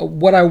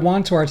 what I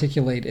want to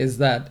articulate is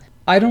that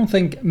I don't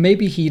think,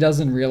 maybe he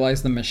doesn't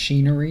realize the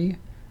machinery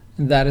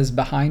that is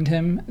behind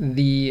him,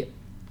 the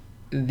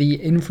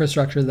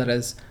infrastructure that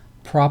is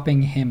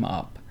propping him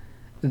up,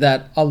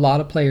 that a lot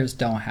of players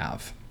don't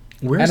have.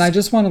 And I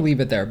just want to leave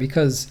it there,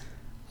 because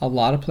a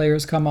lot of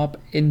players come up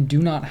and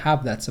do not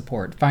have that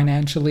support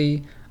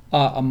financially,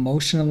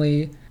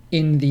 emotionally,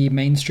 in the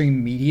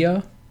mainstream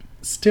media.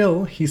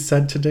 Still, he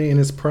said today in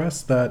his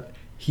press that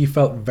he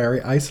felt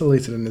very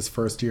isolated in his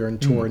first year on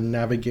tour,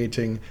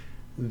 navigating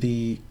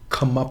the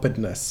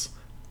comeuppedness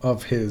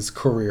of his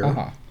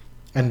career.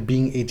 And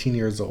being 18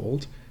 years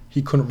old,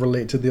 he couldn't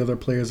relate to the other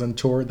players on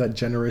tour, that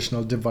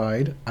generational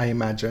divide, I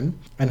imagine,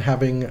 and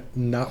having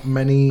not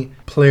many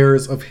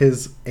players of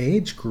his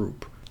age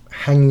group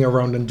hanging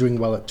around and doing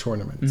well at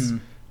tournaments.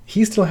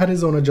 He still had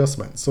his own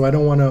adjustments, so I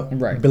don't want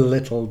to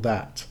belittle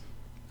that.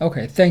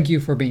 Okay, thank you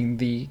for being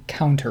the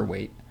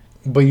counterweight.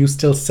 But you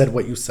still said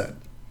what you said.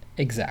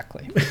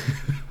 Exactly.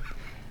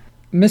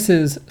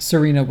 Mrs.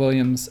 Serena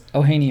Williams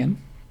Ohanian.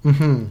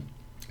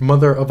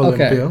 Mother of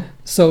Olympia. Okay,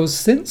 so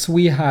since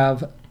we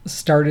have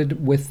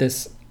started with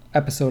this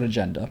episode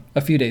agenda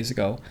a few days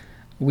ago,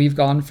 we've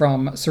gone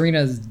from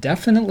Serena's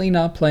definitely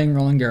not playing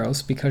Roland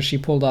Garros because she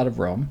pulled out of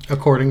Rome.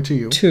 According to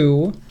you.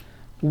 To,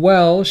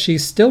 well,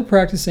 she's still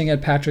practicing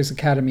at Patrick's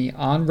Academy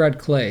on red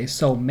clay,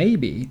 so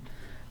maybe,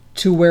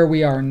 to where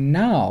we are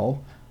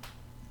now,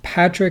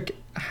 Patrick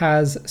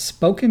has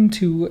spoken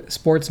to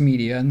sports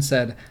media and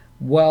said,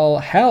 well,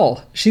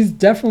 hell, she's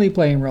definitely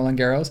playing Roland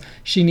Garros.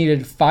 She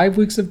needed 5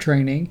 weeks of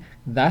training.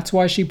 That's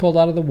why she pulled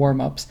out of the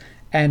warm-ups.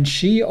 And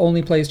she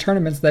only plays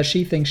tournaments that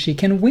she thinks she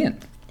can win.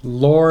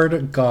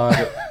 Lord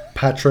God,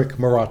 Patrick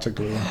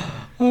Mouratoglou.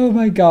 Oh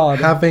my God.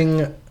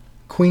 Having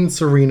Queen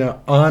Serena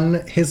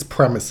on his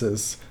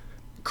premises,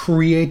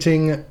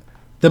 creating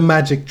the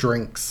magic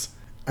drinks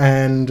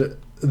and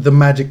the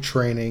magic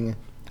training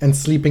and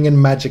sleeping in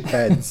magic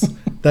beds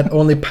that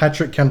only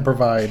Patrick can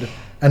provide,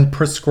 and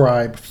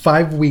prescribe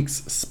 5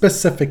 weeks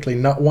specifically,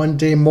 not 1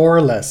 day more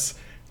or less,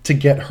 to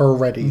get her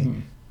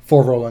ready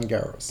for Roland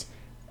Garros.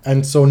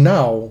 And so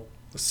now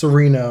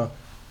Serena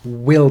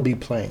will be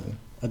playing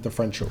at the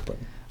French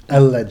Open,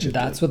 allegedly.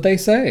 That's what they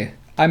say.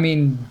 I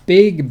mean,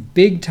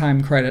 big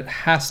time credit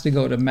has to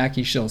go to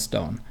Mackie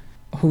Shilstone,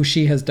 who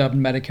she has dubbed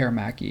Medicare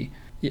Mackie.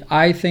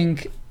 I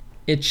think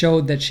it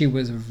showed that she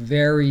was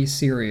very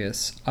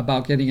serious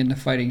about getting into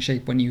fighting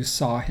shape when you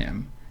saw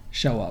him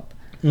show up.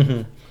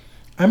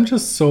 I'm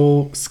just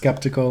so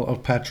skeptical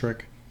of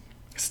Patrick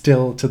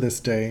still to this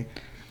day.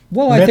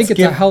 Well, I think it's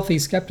a healthy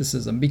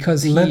skepticism,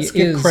 because let's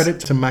give credit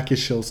to Mackie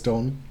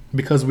Shilstone,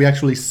 because we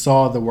actually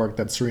saw the work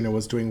that Serena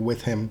was doing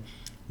with him.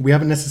 We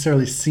haven't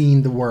necessarily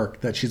seen the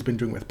work that she's been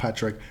doing with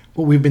Patrick.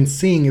 What we've been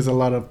seeing is a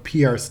lot of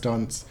PR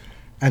stunts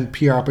and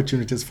PR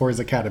opportunities for his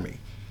academy.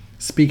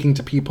 Speaking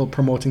to people,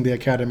 promoting the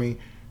academy,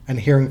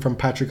 and hearing from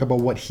Patrick about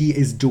what he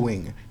is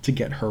doing to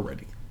get her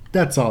ready.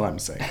 That's all I'm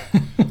saying.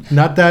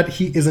 Not that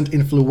he isn't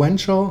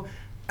influential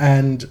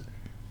and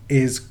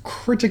is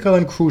critical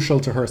and crucial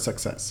to her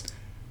success.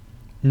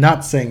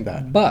 Not saying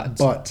that.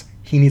 But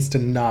he needs to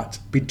not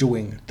be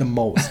doing the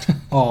most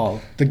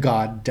all the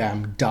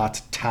goddamn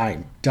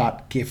 .time.gif.org.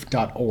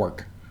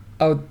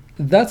 Oh,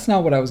 that's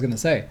not what I was going to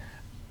say.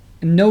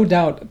 No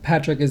doubt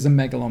Patrick is a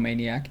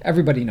megalomaniac.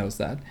 Everybody knows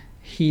that.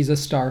 He's a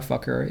star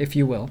fucker, if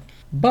you will.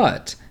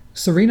 But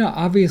Serena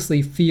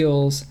obviously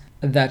feels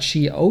that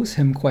she owes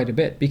him quite a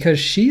bit, because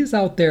she's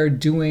out there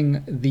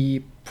doing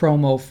the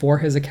promo for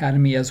his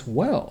academy as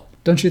well.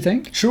 Don't you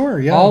think?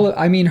 Sure,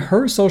 yeah.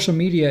 Her social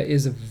media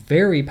is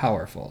very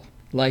powerful.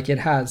 Like,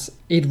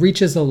 it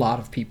reaches a lot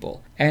of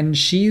people. And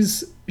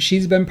she's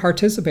been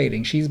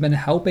participating. She's been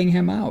helping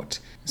him out.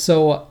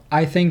 So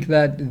I think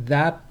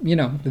that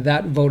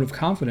vote of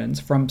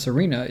confidence from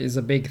Serena is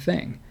a big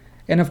thing.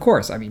 And of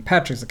course, I mean,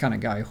 Patrick's the kind of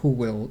guy who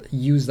will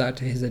use that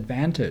to his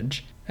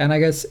advantage. And I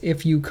guess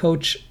if you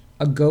coach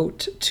a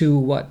GOAT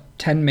to,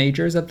 10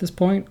 majors at this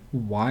point,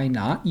 why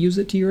not use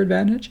it to your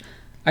advantage?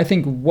 I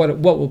think what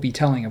will be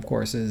telling, of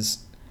course,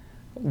 is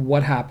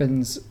what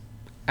happens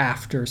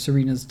after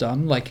Serena's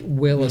done. Like,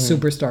 will a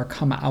superstar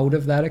come out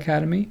of that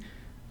academy?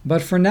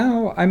 But for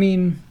now, I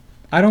mean,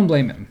 I don't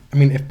blame him. I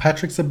mean, if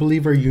Patrick's a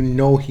believer,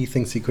 he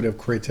thinks he could have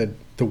created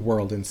the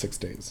world in 6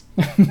 days.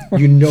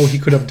 He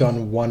could have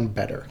done one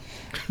better.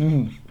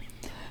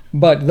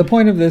 But the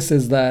point of this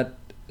is that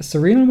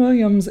Serena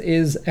Williams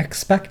is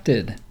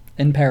expected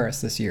in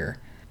Paris this year.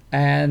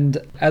 And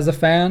as a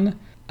fan,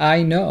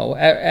 I know,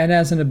 and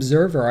as an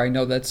observer, I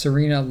know that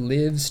Serena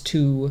lives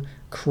to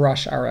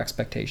crush our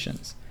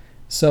expectations.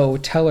 So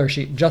tell her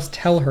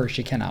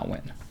she cannot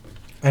win.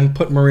 And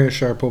put Maria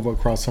Sharapova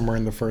across somewhere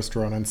in the first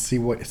round and see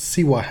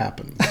what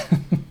happens.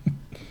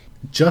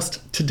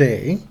 Just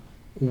today,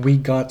 we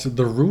got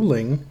the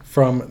ruling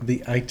from the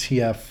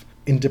ITF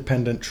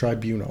Independent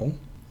Tribunal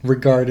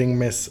regarding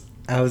Miss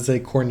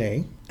Alizé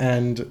Cornet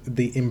and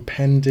the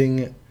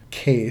impending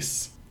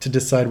case to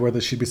decide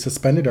whether she'd be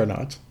suspended or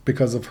not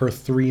because of her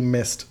 3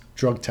 missed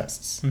drug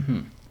tests,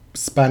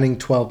 spanning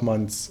 12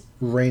 months,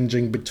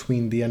 ranging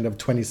between the end of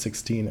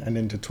 2016 and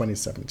into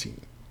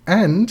 2017.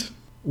 And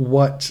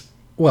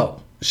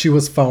she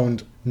was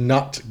found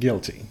not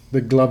guilty.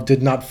 The glove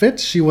did not fit.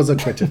 She was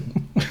acquitted.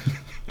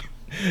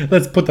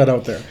 Let's put that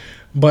out there.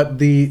 But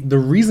the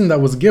reason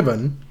that was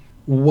given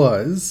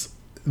was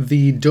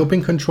the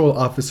doping control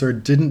officer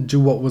didn't do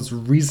what was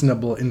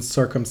reasonable in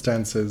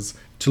circumstances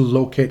to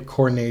locate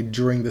Cornet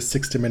during the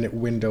 60-minute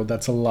window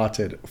that's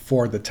allotted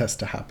for the test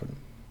to happen.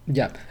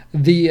 Yeah.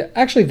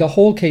 The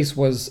whole case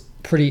was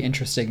pretty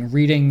interesting,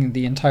 reading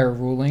the entire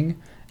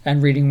ruling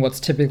and reading what's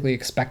typically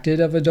expected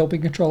of a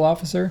doping control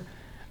officer.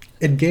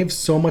 It gave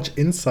so much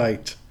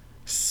insight,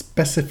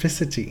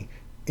 specificity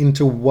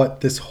into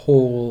what this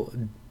whole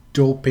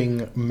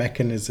doping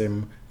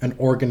mechanism and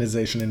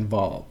organization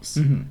involves,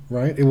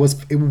 right? It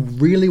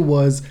really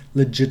was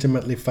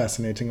legitimately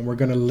fascinating, and we're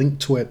going to link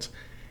to it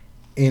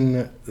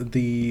in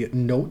the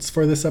notes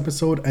for this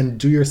episode. And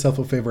do yourself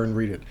a favor and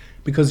read it,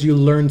 because you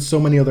learn so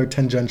many other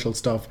tangential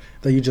stuff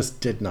that you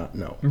just did not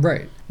know.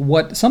 Right.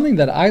 Something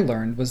that I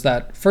learned was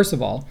that, first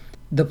of all,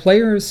 the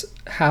players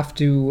have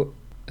to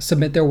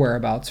submit their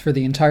whereabouts for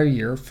the entire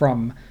year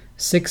from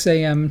 6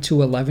 a.m.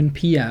 to 11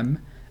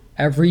 p.m.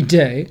 every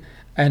day,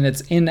 and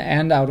it's in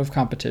and out of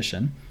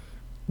competition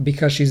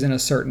because she's in a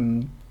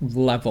certain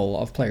level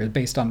of players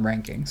based on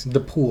rankings. The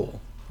pool,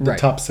 the Right.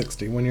 top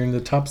 60. When you're in the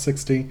top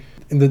 60,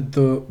 in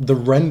the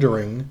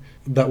rendering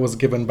that was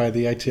given by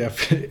the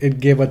ITF, it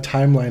gave a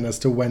timeline as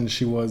to when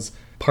she was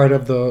part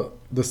of the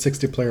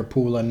 60-player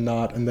pool and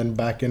not, and then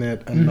back in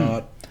it and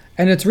not.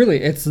 And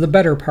it's the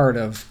better part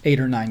of 8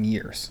 or 9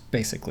 years,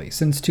 basically,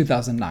 since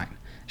 2009.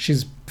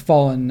 She's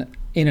fallen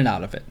in and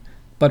out of it,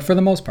 but for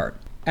the most part.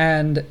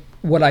 And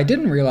what I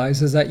didn't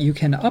realize is that you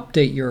can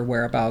update your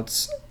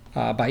whereabouts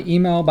by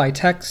email, by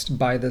text,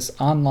 by this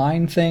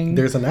online thing.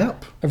 There's an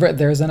app.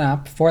 There's an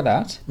app for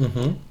that.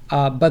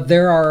 But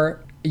there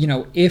are,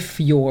 if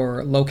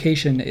your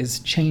location is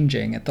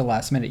changing at the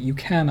last minute, you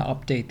can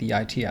update the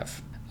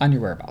ITF on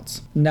your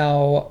whereabouts.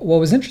 Now, what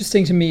was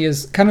interesting to me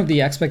is kind of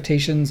the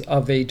expectations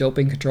of a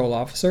doping control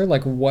officer,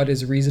 like what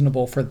is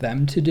reasonable for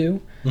them to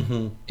do.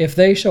 If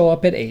they show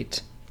up at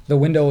 8, the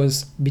window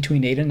is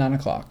between 8 and 9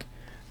 o'clock.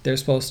 They're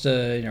supposed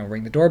to,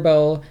 ring the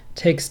doorbell,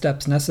 take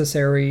steps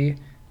necessary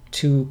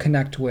to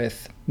connect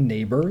with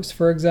neighbors,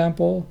 for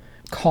example.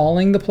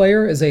 Calling the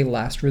player is a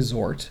last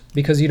resort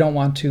because you don't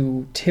want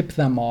to tip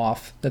them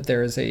off that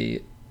there is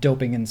a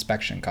doping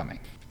inspection coming.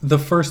 The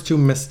first 2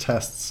 missed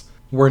tests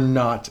were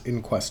not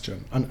in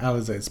question on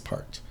Alizé's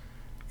part.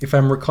 If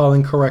I'm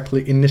recalling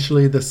correctly,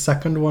 initially the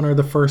second one or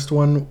the first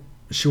one,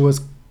 she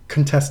was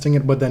contesting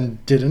it but then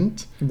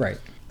didn't. Right.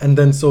 And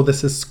then so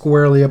this is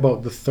squarely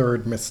about the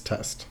third missed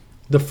test.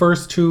 The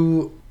first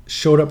 2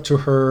 showed up to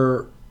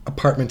her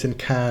apartment in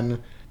Cannes,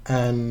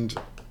 and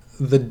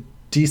the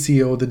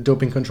DCO, the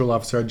doping control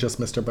officer, had just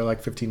missed her by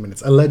like 15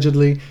 minutes.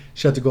 Allegedly,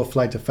 she had to go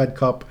fly to Fed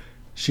Cup.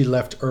 She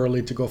left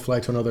early to go fly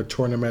to another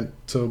tournament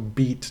to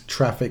beat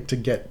traffic to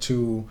get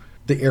to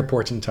the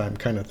airport in time,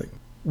 kind of thing.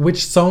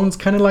 Which sounds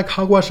kind of like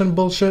hogwash and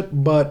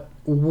bullshit, but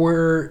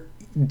we're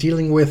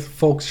dealing with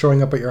folks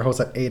showing up at your house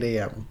at 8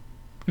 a.m.,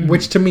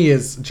 which to me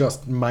is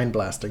just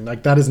mind-blasting.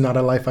 Like, that is not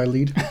a life I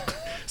lead.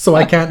 So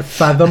I can't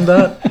fathom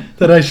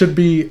that I should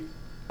be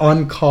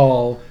on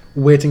call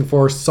waiting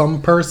for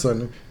some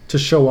person to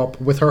show up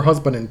with her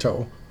husband in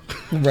tow.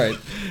 Right.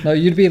 No,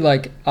 you'd be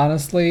like,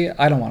 honestly,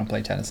 I don't want to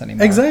play tennis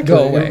anymore. Exactly.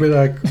 Go away. You'd be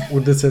like,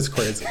 well, this is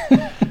crazy.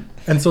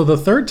 And so the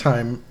third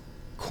time,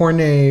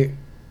 Cornet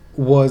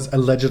was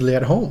allegedly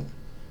at home,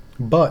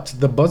 but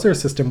the buzzer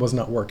system was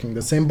not working.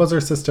 The same buzzer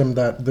system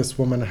that this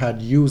woman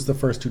had used the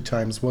first 2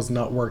 times was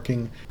not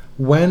working.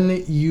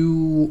 When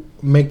you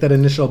make that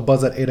initial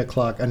buzz at 8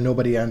 o'clock and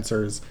nobody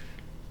answers,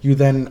 you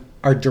then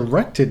are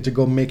directed to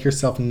go make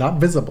yourself not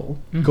visible,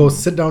 go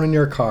sit down in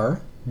your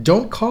car,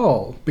 don't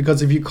call,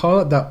 because if you call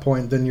at that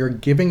point, then you're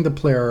giving the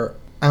player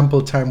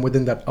ample time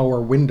within that hour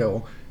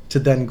window to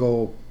then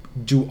go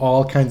do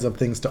all kinds of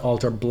things to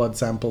alter blood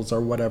samples or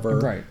whatever,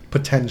 Right.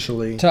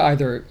 potentially. To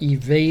either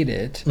evade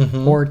it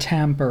or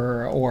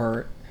tamper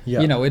or,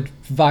 it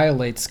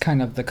violates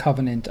kind of the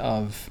covenant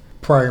of...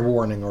 Prior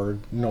warning or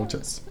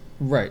notice.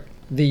 Right.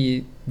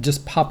 The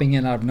just popping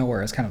in out of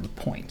nowhere is kind of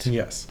the point.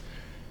 Yes.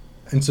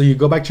 And so you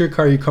go back to your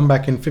car, you come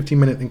back in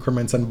 15-minute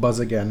increments and buzz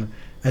again.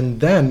 And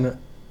then,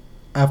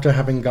 after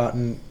having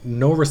gotten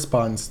no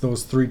response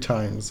those 3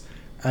 times,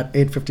 at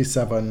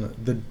 8:57,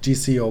 the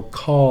DCO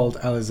called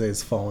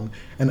Alizé's phone,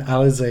 and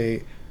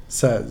Alizé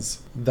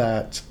says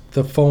that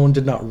the phone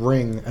did not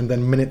ring, and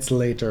then minutes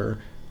later,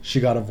 she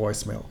got a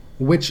voicemail.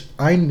 Which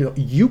I know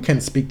you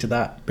can speak to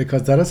that,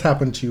 because that has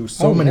happened to you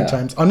so many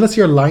times. Unless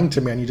you're lying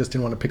to me and you just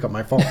didn't want to pick up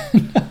my phone.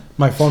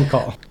 My phone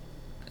call.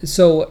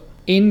 So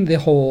in the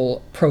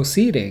whole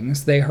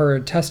proceedings, they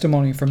heard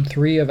testimony from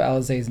 3 of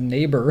Alizé's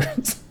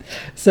neighbors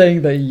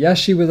saying that yes,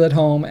 she was at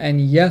home, and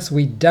yes,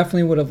 we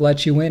definitely would have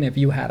let you in if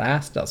you had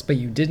asked us, but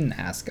you didn't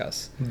ask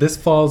us. This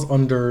falls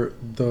under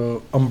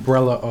the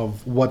umbrella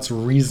of what's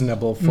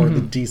reasonable for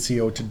the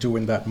DCO to do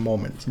in that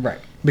moment. Right.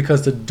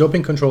 Because the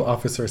doping control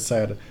officer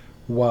said,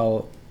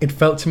 well, it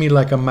felt to me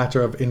like a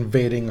matter of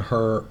invading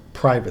her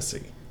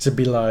privacy. To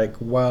be like,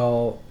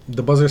 well,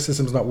 the buzzer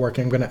system's not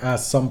working. I'm going to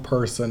ask some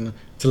person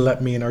to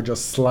let me in or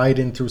just slide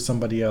in through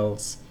somebody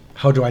else.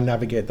 How do I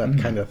navigate that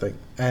kind of thing?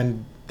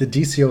 And the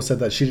DCO said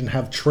that she didn't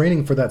have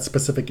training for that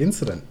specific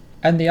incident.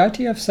 And the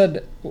ITF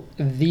said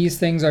these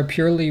things are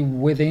purely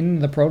within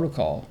the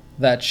protocol,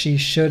 that she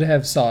should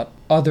have sought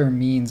other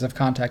means of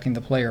contacting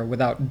the player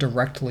without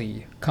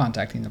directly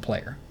contacting the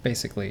player,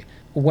 basically.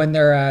 When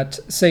they're at,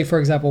 say, for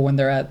example, when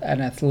they're at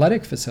an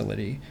athletic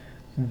facility,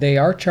 they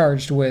are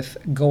charged with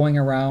going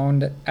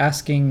around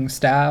asking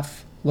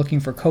staff, looking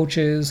for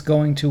coaches,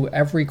 going to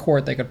every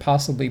court they could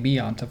possibly be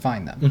on to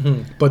find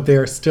them. But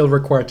they're still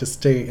required to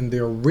stay in the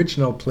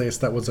original place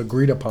that was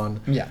agreed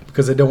upon. Yeah.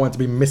 Because they don't want to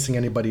be missing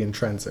anybody in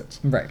transit.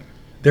 Right.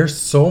 There's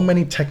so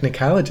many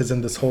technicalities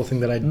in this whole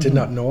thing that I did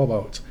not know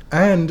about.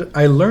 And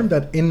I learned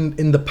that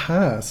in the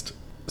past,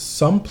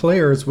 some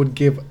players would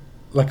give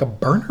like a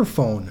burner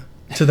phone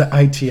to the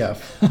ITF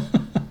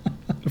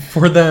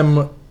for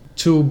them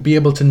to be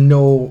able to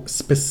know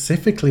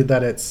specifically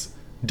that it's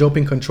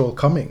doping control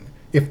coming.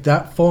 If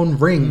that phone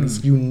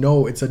rings, you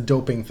know it's a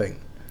doping thing.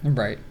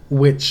 Right.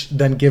 Which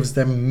then gives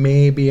them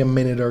maybe a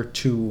minute or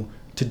 2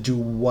 to do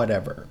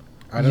whatever.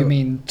 You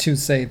mean to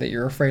say that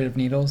you're afraid of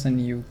needles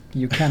and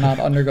you cannot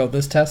undergo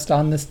this test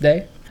on this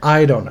day?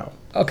 I don't know.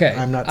 Okay.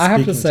 I'm not I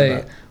have speaking to say,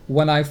 that.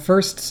 when I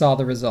first saw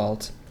the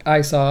result,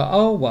 I saw,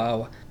 oh,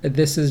 wow,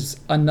 this is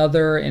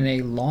another in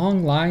a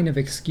long line of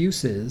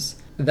excuses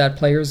that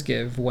players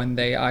give when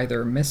they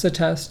either miss a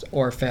test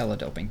or fail a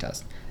doping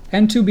test.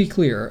 And to be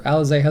clear,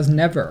 Alizé has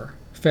never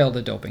failed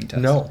a doping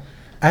test. No.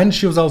 And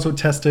she was also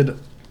tested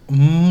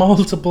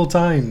multiple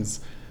times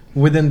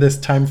within this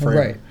time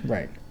frame.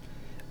 Right.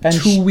 And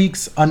 2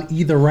 weeks on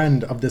either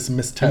end of this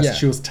missed test, Yeah.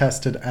 she was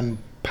tested and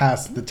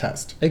passed the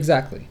test.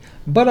 Exactly.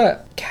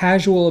 But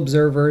casual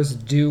observers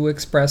do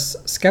express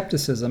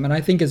skepticism, and I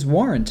think it's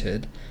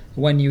warranted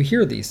when you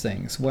hear these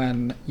things.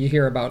 When you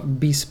hear about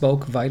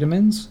bespoke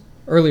vitamins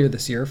earlier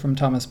this year from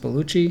Thomas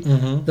Bellucci,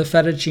 the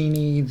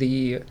fettuccine,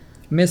 the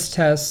missed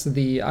tests,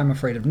 the I'm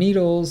afraid of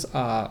needles,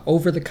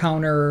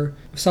 over-the-counter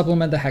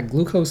supplement that had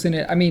glucose in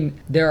it. I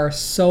mean, there are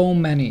so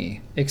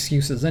many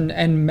excuses,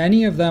 and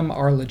many of them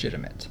are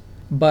legitimate.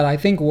 But I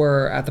think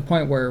we're at the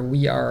point where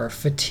we are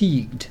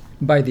fatigued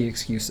by the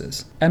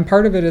excuses. And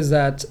part of it is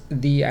that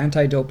the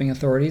anti-doping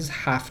authorities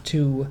have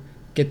to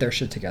get their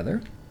shit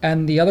together.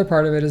 And the other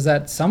part of it is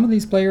that some of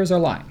these players are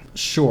lying.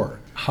 Sure.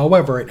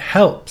 However, it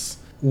helps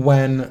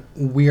when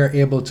we are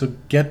able to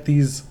get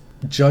these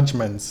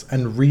judgments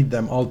and read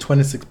them, all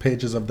 26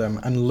 pages of them,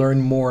 and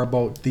learn more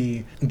about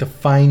the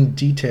fine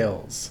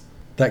details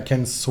that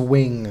can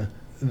swing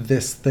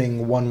this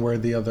thing one way or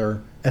the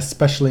other,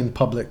 especially in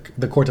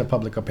the court of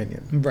public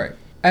opinion. Right.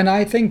 And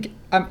I think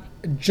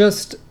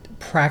just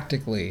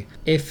practically,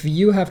 if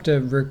you have to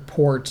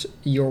report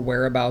your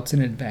whereabouts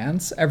in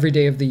advance every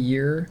day of the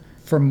year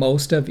for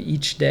most of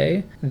each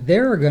day,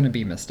 there are going to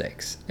be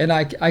mistakes. And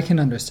I can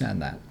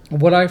understand that.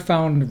 What I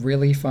found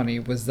really funny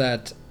was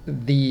that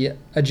the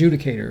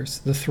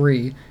adjudicators, the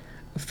 3,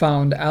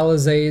 found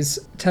Alizé's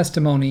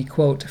testimony,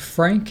 quote,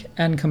 frank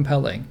and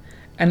compelling.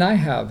 And I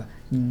have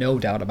no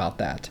doubt about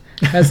that.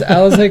 Has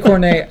Alizé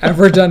Cornet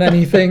ever done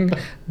anything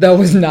that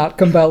was not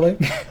compelling?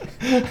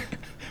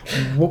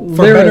 For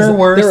better or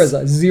worse, there is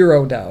a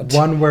zero doubt.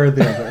 One way or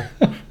the other.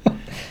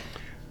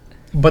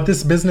 But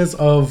this business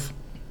of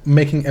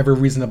making every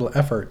reasonable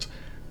effort,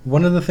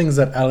 one of the things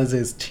that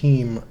Alizé's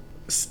team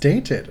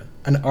stated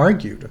and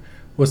argued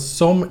was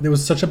there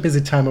was such a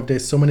busy time of day,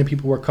 so many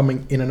people were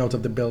coming in and out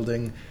of the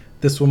building.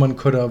 This woman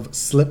could have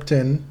slipped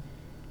in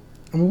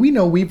I mean, we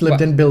know we've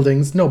lived in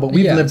buildings. No, but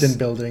we've Yes. lived in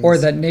buildings. Or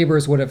that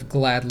neighbors would have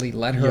gladly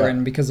let her Yeah.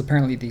 in because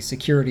apparently the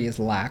security is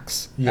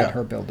lax Yeah. at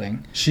her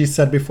building. She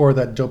said before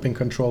that doping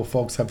control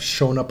folks have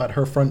shown up at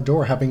her front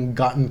door having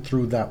gotten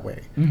through that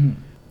way. Mm-hmm.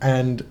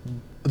 And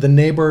the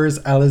neighbors,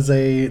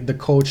 Alizé, the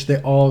coach, they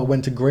all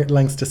went to great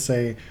lengths to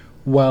say,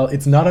 well,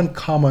 it's not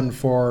uncommon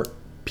for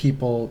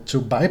people to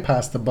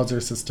bypass the buzzer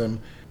system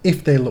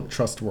if they look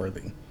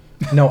trustworthy.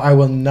 No, I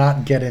will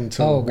not get into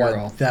girl.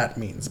 what that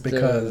means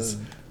because,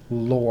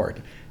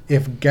 Lord,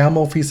 if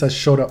Gamofis has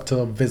showed up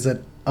to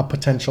visit a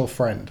potential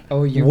friend,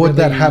 would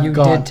that have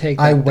gone?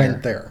 I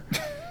went there.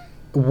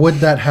 Would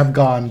that have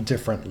gone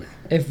differently?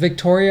 If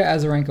Victoria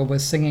Azarenka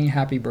was singing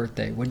Happy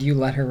Birthday, would you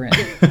let her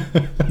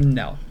in?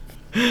 No.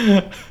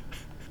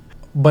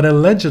 But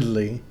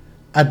allegedly,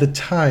 at the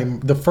time,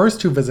 the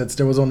first 2 visits,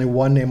 there was only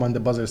one name on the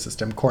buzzer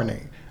system,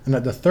 Cornet. And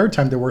at the third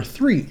time, there were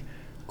 3.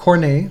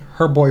 Cornet,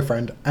 her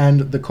boyfriend,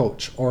 and the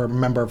coach, or a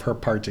member of her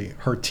party,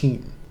 her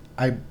team.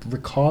 I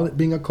recall it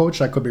being a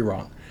coach, I could be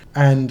wrong.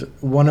 And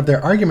one of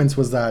their arguments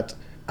was that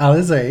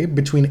Alizé,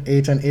 between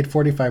 8 and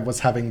 8:45, was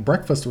having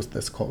breakfast with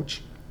this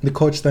coach. The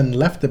coach then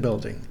left the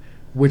building,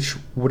 which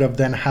would have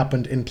then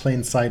happened in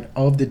plain sight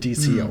of the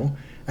DCO.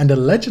 And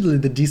allegedly,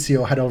 the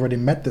DCO had already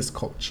met this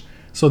coach.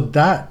 So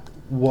that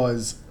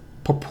was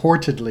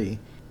purportedly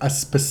a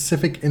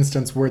specific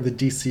instance where the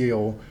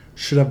DCO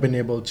should have been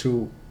able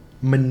to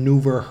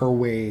maneuver her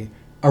way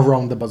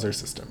around the buzzer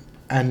system.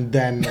 And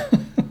then...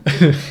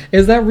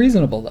 Is that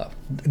reasonable, though?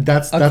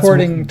 That's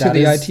according to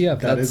the is, ITF.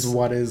 That is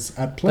what is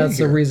at play That's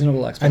here. a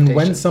reasonable expectation. And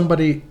when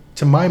somebody,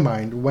 to my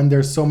mind, when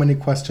there's so many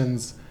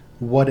questions,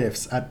 what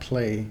ifs at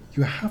play,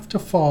 you have to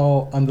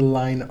fall on the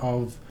line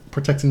of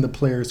protecting the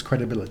player's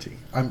credibility.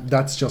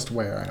 That's just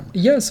where I am.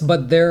 Yes,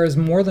 but there's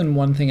more than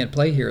one thing at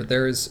play here.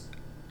 There's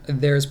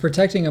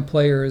protecting a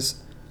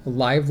player's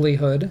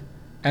livelihood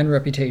and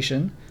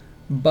reputation,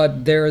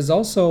 but there is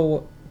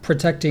also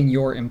protecting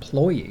your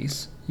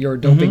employees, your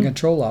doping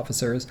control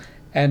officers,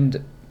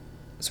 and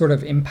sort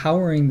of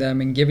empowering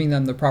them and giving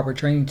them the proper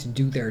training to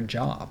do their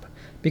job.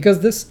 Because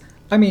this,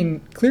 I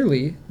mean,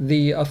 clearly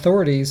the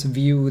authorities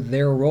view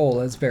their role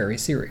as very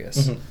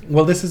serious.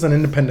 Well, this is an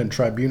independent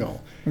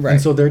tribunal. Right.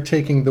 And so they're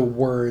taking the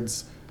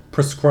words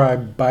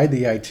prescribed by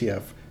the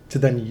ITF to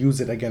then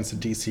use it against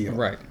the DCO.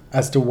 Right.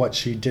 As to what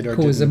she did or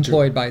Who is didn't do.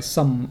 employed by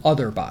some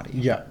other body.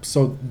 Yeah.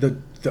 So the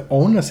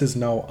onus is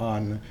now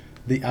on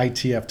the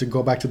ITF to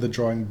go back to the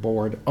drawing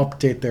board,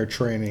 update their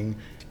training,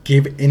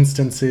 give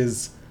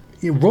instances,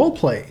 role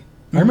play.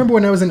 I remember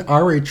when I was in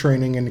RA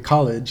training in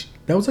college,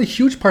 that was a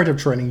huge part of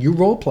training. You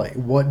role play.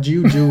 What do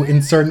you do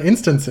in certain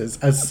instances?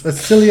 As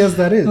silly as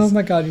that is. Oh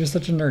my God, you're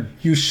such a nerd.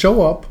 You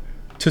show up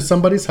to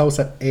somebody's house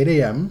at 8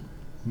 a.m.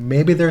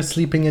 Maybe they're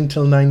sleeping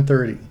until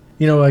 9:30.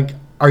 You know, like,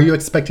 are you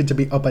expected to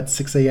be up at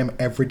 6 a.m.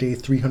 every day,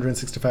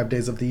 365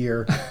 days of the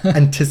year,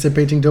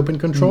 anticipating doping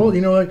control?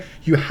 You know, like,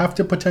 you have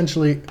to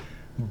potentially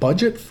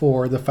budget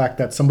for the fact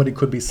that somebody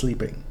could be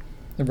sleeping.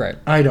 Right.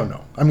 I don't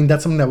know. I mean,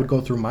 that's something that would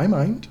go through my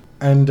mind.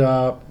 And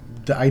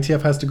the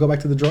ITF has to go back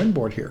to the drawing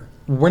board here.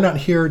 We're not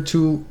here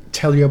to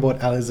tell you about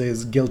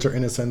Alizé's guilt or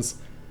innocence.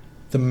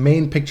 The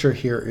main picture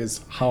here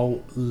is how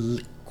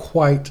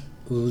quite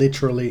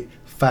literally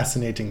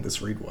fascinating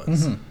this read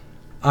was.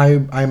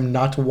 I'm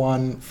not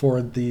one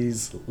for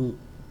these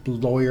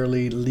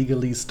lawyerly,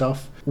 legally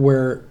stuff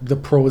where the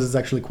prose is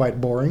actually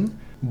quite boring,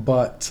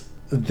 but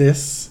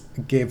this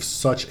gave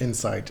such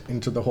insight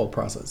into the whole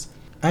process.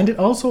 And it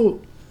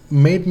also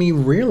made me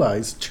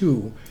realize,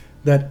 too,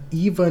 that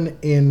even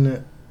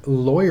in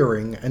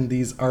lawyering and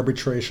these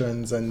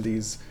arbitrations and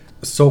these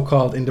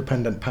so-called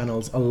independent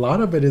panels, a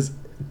lot of it is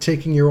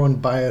taking your own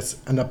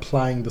bias and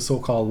applying the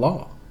so-called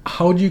law.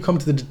 How do you come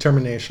to the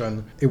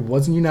determination, it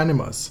wasn't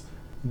unanimous,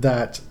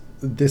 that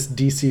this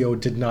DCO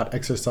did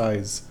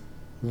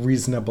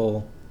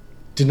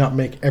not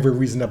make every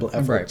reasonable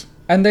effort? Right.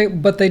 And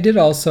they did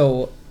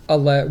also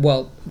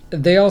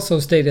they also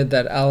stated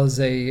that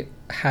Alizé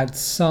had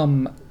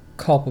some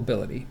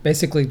culpability,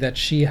 basically that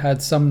she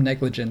had some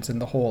negligence in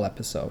the whole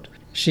episode.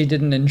 She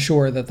didn't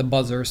ensure that the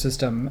buzzer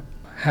system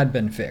had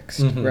been fixed,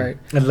 right?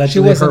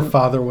 Allegedly, her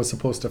father was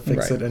supposed to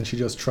fix Right. it, and she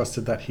just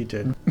trusted that he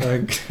did.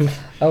 Like,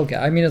 Okay,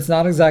 I mean, it's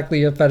not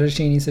exactly a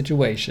fettuccine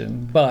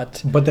situation,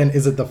 but... but then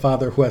is it the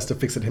father who has to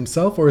fix it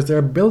himself, or is there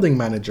a building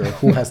manager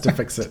who has to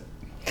fix it?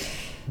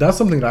 That's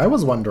something that I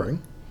was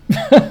wondering.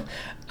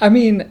 I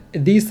mean,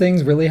 these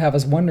things really have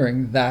us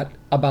wondering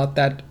about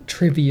that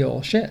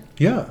trivial shit.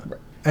 Yeah.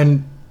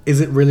 And is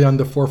it really on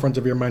the forefront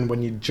of your mind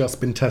when you've just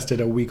been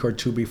tested a week or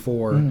two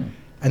before,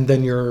 and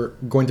then you're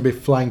going to be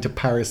flying to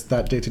Paris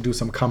that day to do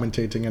some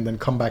commentating and then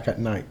come back at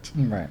night?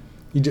 Right.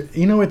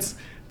 You know,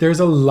 there's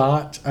a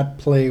lot at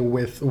play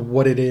with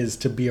what it is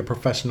to be a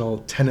professional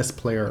tennis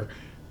player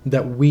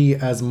that we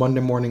as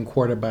Monday morning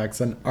quarterbacks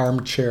and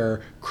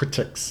armchair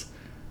critics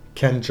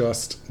can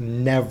just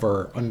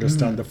never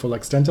understand the full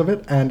extent of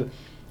it. And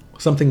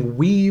something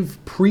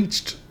we've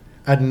preached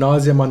ad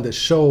nauseum on this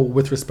show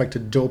with respect to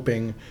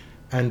doping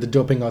and the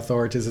doping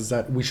authorities is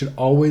that we should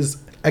always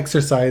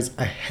exercise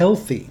a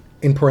healthy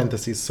in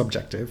parentheses,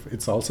 subjective,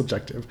 it's all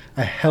subjective,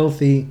 a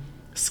healthy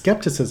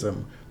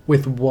skepticism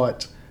with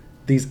what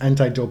these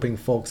anti-doping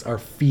folks are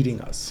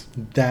feeding us.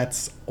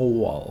 That's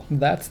all.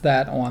 That's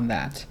that on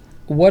that.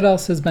 What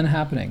else has been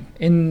happening?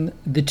 In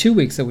the 2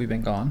 weeks that we've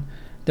been gone,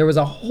 there was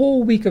a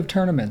whole week of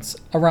tournaments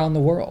around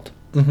the world.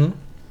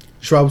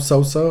 Joao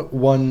Sousa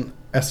won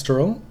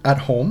Estoril at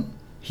home.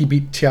 He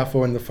beat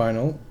Tiafoe in the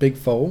final. Big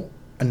foe.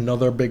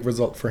 Another big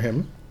result for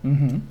him.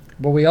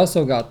 But we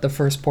also got the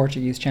first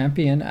Portuguese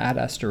champion at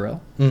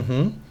Estoril.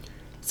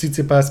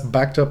 Tsitsipas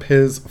backed up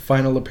his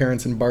final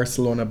appearance in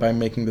Barcelona by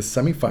making the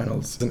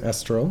semifinals in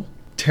Estoril.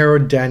 Taro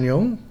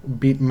Daniel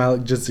beat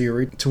Malik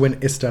Jaziri to win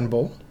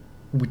Istanbul.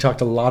 We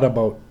talked a lot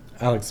about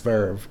Alex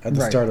Zverev at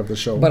the start of the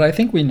show. But I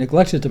think we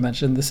neglected to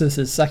mention this is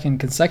his second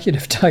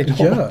consecutive title.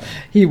 Yeah.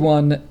 He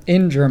won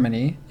in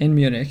Germany, in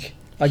Munich,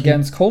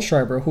 against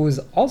Kohlschreiber, who has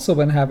also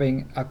been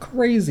having a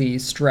crazy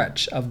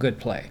stretch of good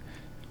play.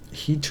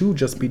 He too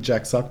just beat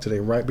Jack Sock today,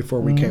 right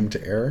before we came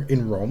to air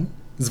in Rome.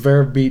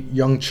 Zverev beat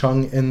Young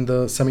Chung in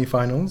the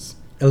semifinals.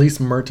 Elise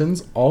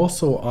Mertens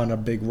also on a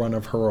big run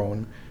of her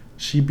own.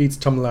 She beats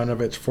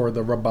Tomljanovic for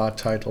the Rabat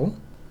title.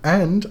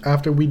 And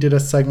after we did a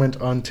segment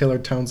on Taylor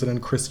Townsend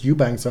and Chris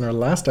Eubanks on our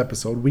last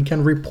episode, we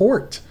can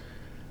report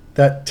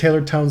that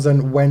Taylor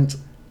Townsend went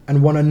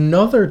and won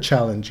another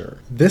challenger.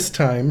 This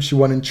time she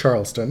won in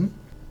Charleston.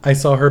 I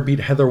saw her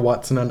beat Heather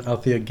Watson and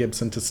Althea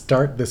Gibson to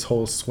start this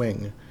whole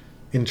swing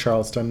in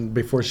Charleston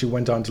before she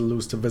went on to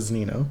lose to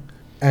Vesnina.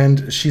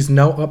 And she's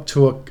now up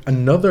to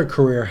another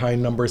career high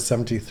number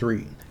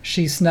 73.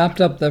 She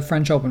snapped up the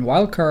French Open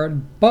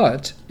wildcard,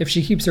 but if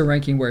she keeps her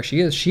ranking where she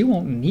is, she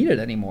won't need it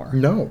anymore.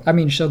 No. I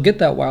mean, she'll get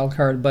that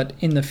wildcard, but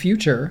in the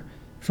future,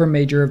 for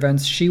major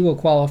events, she will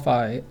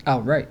qualify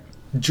outright.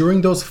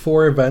 During those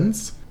 4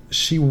 events,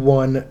 she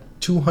won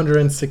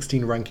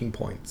 216 ranking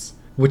points,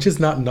 which is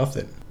not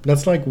nothing.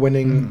 That's like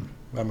winning,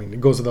 I mean, it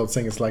goes without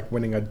saying, it's like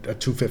winning a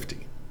 250.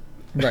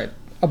 Right.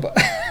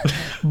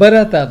 But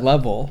at that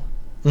level,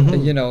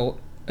 you know,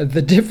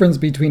 the difference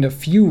between a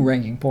few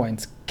ranking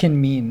points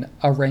can mean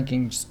a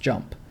rankings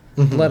jump,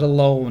 let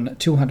alone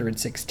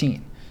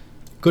 216.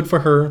 Good for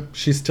her.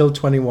 She's still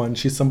 21.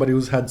 She's somebody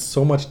who's had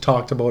so much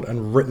talked about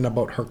and written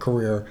about her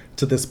career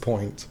to this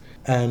point.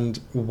 And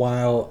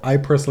while I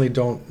personally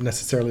don't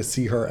necessarily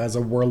see her as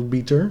a world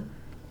beater,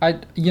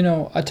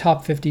 a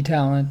top 50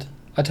 talent,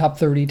 a top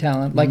 30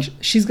 talent, like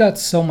she's got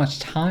so much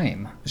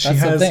time.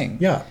 That's the thing.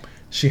 Yeah.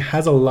 She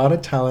has a lot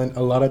of talent,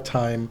 a lot of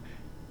time,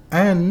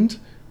 and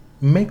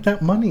make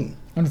that money.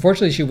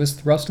 Unfortunately, she was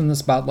thrust in the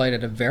spotlight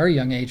at a very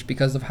young age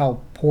because of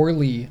how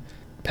poorly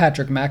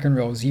Patrick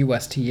McEnroe's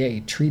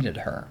USTA treated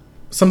her.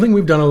 Something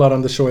we've done a lot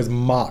on the show is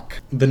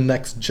mock the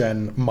next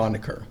gen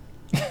moniker.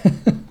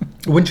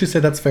 Wouldn't you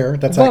say that's fair?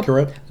 That's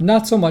accurate?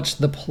 Not so much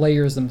the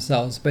players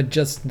themselves, but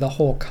just the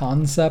whole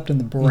concept and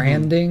the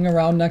branding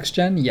around next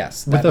gen.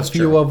 Yes, with a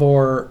few of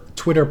our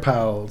Twitter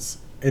pals,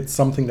 it's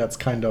something that's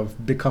kind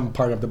of become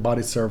part of the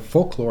body serve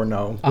folklore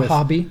now. A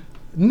hobby?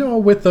 No,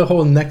 with the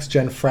whole next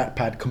gen frat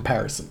pad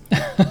comparison.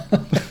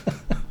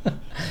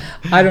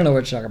 I don't know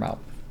what you're talking about.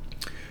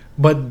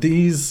 But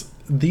these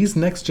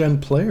next gen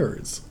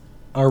players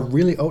are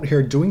really out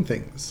here doing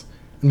things.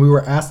 And we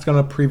were asked on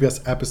a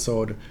previous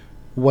episode,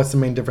 what's the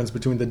main difference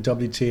between the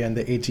WTA and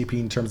the ATP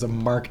in terms of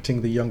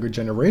marketing the younger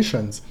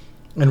generations?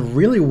 And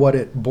really what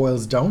it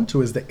boils down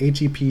to is the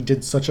ATP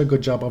did such a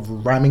good job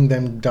of ramming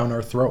them down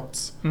our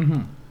throats.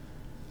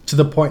 To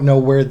the point now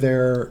where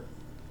they're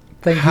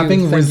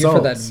having results. Thank you for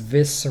that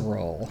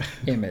visceral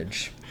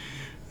image.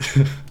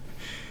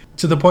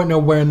 To the point now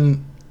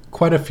when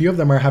quite a few of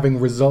them are having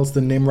results,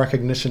 the name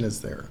recognition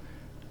is there.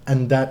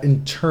 And that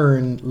in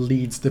turn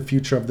leads the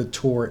future of the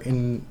tour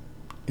in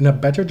a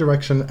better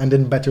direction and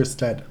in better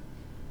stead.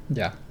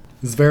 Yeah.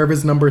 Zverev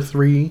is number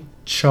 3.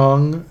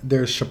 Chung,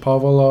 there's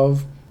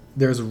Shapovalov,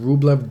 there's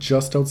Rublev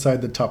just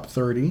outside the top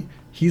 30.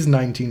 He's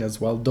 19 as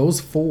well. Those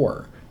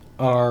 4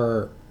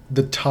 are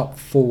the top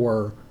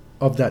 4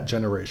 of that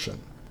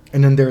generation.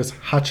 And then there's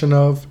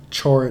Khachanov,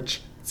 Coric,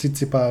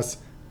 Tsitsipas,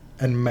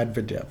 and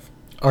Medvedev.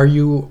 Are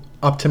you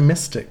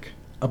optimistic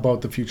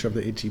about the future of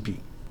the ATP?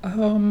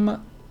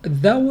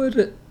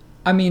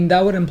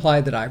 That would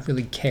imply that I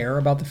really care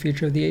about the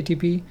future of the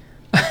ATP.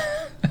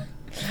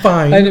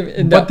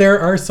 Fine, but there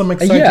are some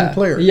exciting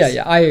players.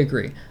 Yeah, I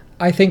agree.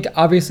 I think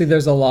obviously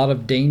there's a lot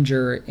of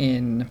danger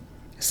in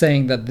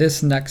saying that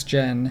this next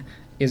gen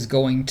is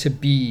going to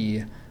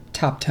be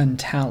top 10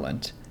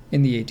 talent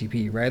in the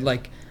ATP, right?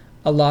 Like,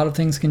 a lot of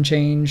things can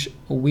change.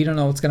 We don't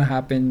know what's going to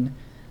happen.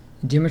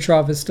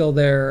 Dimitrov is still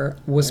there.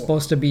 Was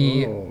supposed to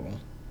be...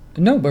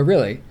 No, but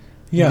really.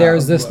 Yeah,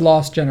 there's this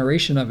lost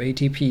generation of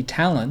ATP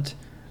talent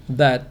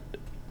that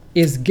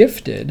is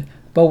gifted,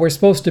 but we're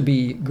supposed to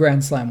be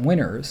Grand Slam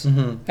winners,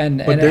 and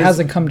it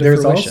hasn't come to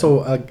fruition. There's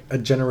also a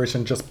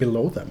generation just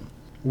below them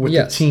with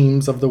the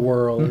teams of the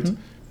world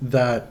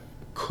that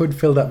could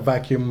fill that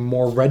vacuum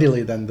more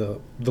readily than the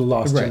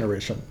lost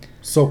generation,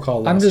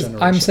 so-called lost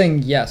generation. I'm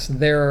saying yes,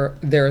 there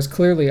is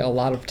clearly a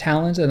lot of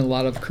talent and a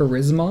lot of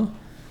charisma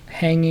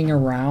hanging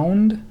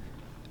around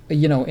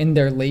in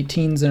their late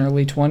teens and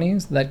early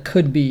 20s that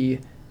could be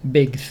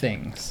big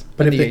things.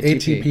 But if the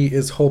ATP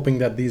is hoping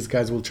that these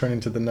guys will turn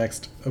into the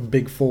next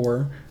big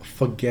four,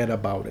 forget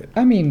about it.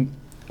 I mean,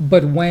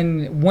 but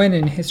when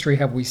in history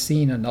have we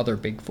seen another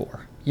big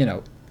four?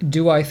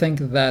 Do I think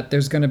that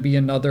there's going to be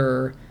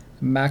another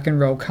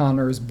McEnroe,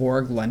 Connors,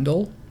 Borg,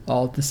 Lendl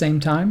all at the same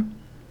time?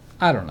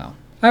 I don't know.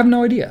 I have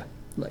no idea.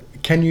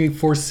 Can you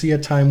foresee a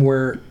time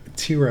where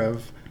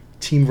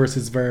Thiem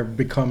versus Zverev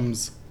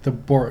becomes the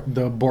Borg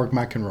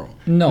McEnroe?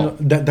 No.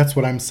 That's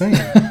what I'm saying.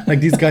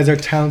 These guys are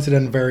talented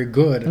and very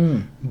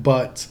good,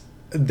 but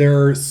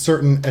there are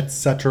certain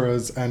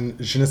etceteras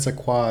and je ne sais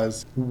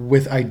quois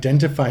with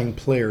identifying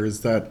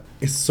players that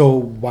is so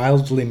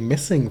wildly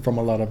missing from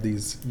a lot of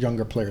these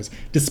younger players,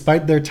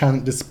 despite their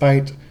talent,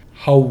 despite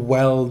how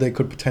well they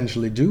could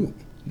potentially do.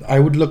 I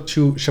would look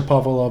to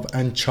Shapovalov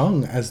and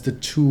Chung as the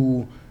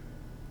two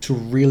to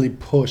really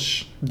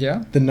push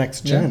the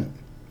next gen.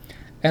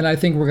 And I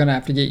think we're going to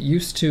have to get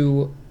used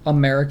to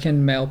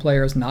American male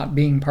players not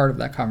being part of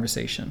that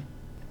conversation.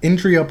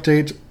 Injury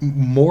update,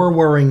 more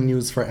worrying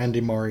news for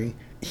Andy Murray.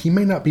 He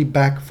may not be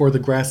back for the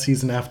grass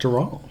season after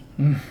all.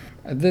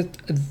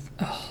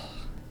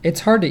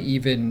 It's hard to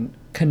even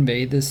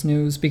convey this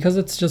news because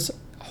it's just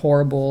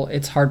horrible.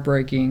 It's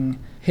heartbreaking.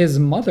 His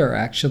mother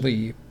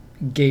actually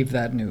gave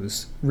that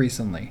news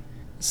recently,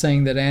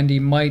 saying that Andy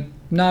might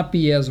not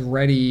be as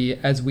ready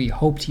as we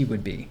hoped he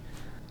would be.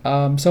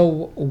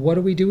 So what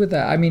do we do with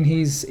that? I mean,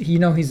 he's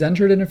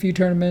entered in a few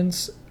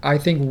tournaments. I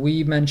think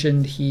we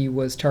mentioned he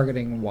was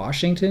targeting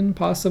Washington,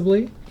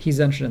 possibly. He's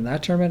entered in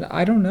that tournament.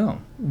 I don't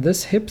know.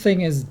 This hip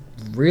thing is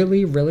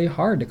really, really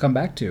hard to come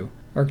back to.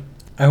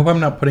 I hope I'm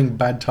not putting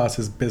Bad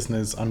Toss's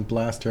business on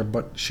blast here,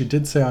 but she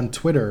did say on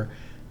Twitter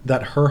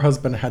that her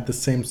husband had the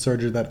same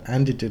surgery that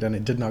Andy did, and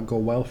it did not go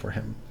well for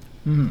him.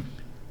 Mm-hmm.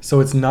 So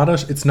it's not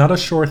a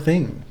sure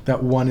thing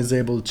that one is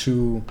able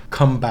to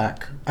come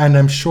back. And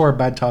I'm sure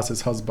Bad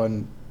Toss's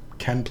husband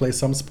can play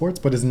some sports,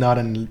 but is not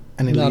an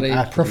elite not a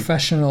athlete.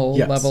 Professional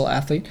level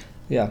athlete.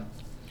 Yeah.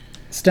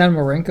 Stan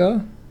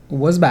Wawrinka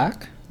was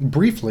back.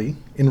 Briefly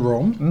in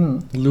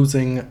Rome,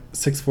 losing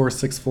 6-4,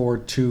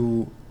 6-4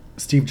 to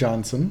Steve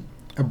Johnson,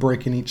 a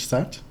break in each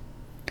set.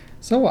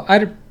 So I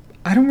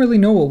don't really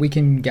know what we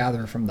can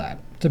gather from that,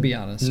 to be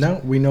honest.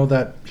 No, we know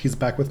that he's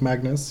back with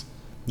Magnus.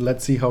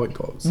 Let's see how it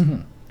goes.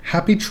 Mm-hmm.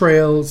 Happy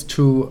trails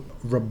to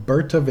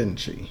Roberta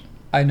Vinci.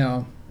 I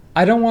know.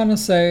 I don't want to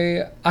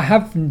say... I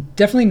have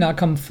definitely not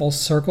come full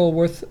circle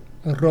with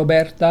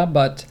Roberta,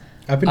 but...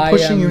 I've been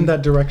pushing you in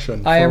that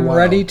direction for I am a while.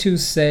 ready to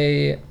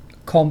say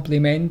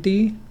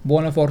complimenti,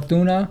 buona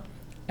fortuna,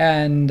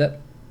 and,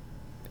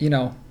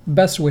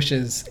 best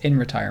wishes in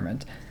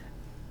retirement.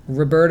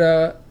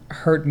 Roberta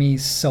hurt me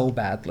so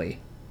badly.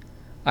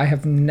 I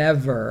have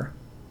never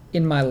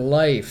in my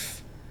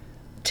life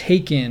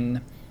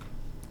taken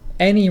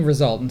any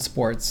result in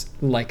sports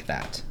like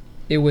that.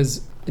 It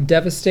was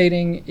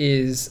devastating,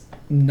 is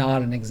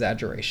not an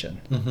exaggeration.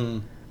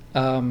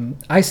 Mm-hmm.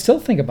 I still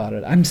think about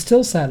it. I'm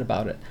still sad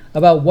about it,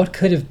 about what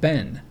could have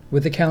been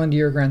with the calendar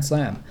year Grand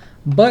Slam.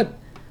 But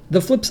the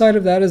flip side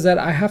of that is that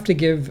I have to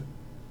give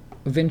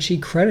Vinci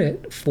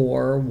credit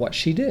for what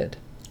she did.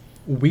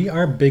 We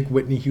are big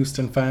Whitney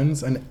Houston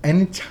fans, and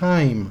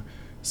anytime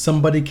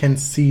somebody can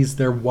seize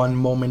their one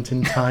moment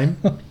in time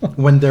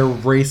when they're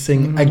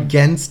racing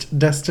against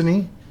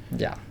destiny,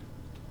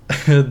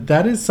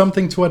 that is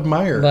something to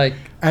admire.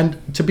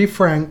 And to be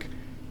frank,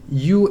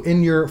 you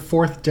in your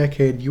fourth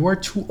decade, you are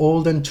too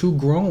old and too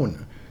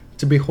grown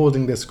to be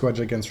holding this grudge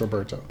against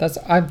Roberta. That's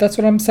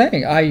what I'm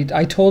saying.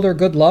 I told her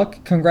good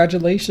luck,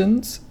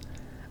 congratulations.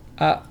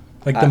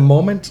 The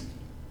moment,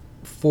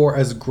 for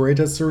as great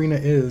as Serena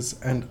is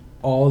and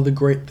all the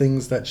great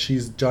things that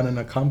she's done and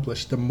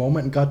accomplished, the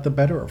moment got the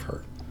better of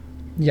her.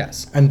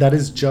 Yes. And that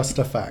is just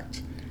a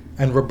fact.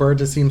 And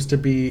Roberta seems to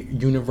be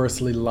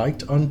universally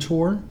liked on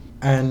tour.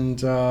 And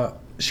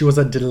she was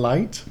a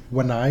delight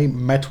when I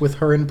met with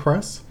her in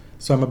press.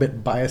 So I'm a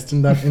bit biased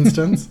in that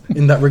instance,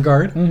 in that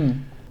regard.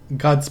 Mm-hmm.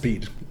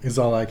 Godspeed is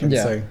all I can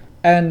say.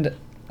 And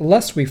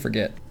lest we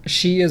forget,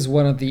 she is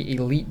one of the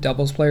elite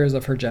doubles players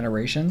of her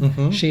generation.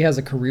 Mm-hmm. She has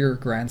a career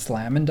Grand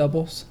Slam in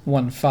doubles,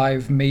 won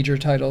 5 major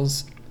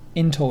titles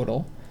in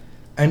total.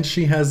 And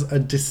she has a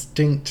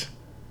distinct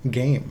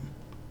game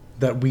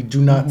that we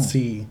do not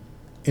see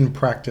in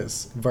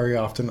practice very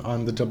often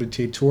on the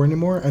WTA Tour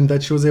anymore, and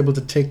that she was able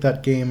to take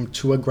that game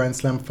to a Grand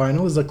Slam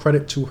final is a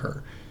credit to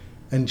her.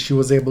 And she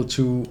was able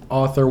to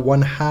author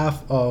one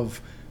half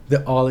of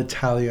the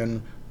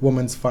all-Italian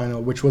women's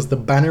final, which was the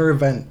banner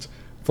event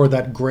for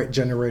that great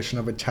generation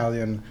of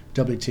Italian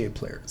WTA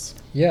players.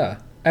 Yeah.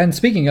 And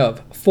speaking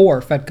of,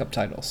 4 Fed Cup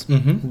titles.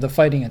 Mm-hmm. The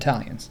Fighting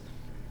Italians.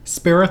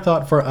 Spare a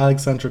thought for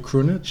Alexandra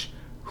Krunic,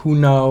 who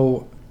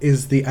now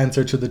is the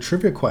answer to the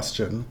trivia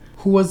question.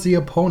 Who was the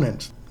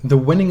opponent, the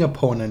winning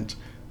opponent,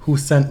 who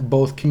sent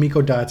both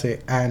Kimiko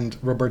Date and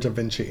Roberta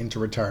Vinci into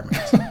retirement?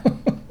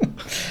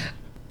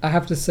 I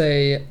have to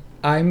say,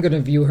 I'm going to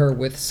view her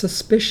with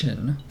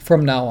suspicion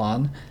from now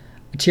on.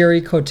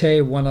 Thierry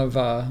Cote, one of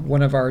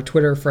our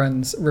Twitter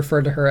friends,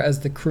 referred to her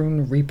as the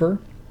Kroon Reaper,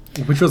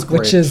 Which was great.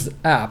 which is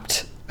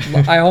apt.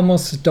 I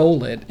almost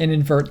stole it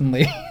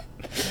inadvertently.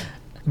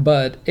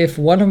 But if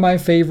one of my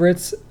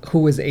favorites,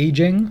 who is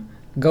aging,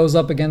 goes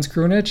up against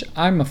Krunic,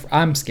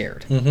 I'm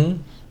scared.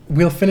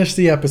 We'll finish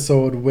the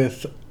episode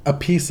with a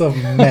piece of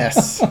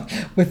mess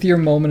With your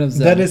moment of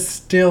zen. that is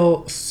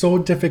still so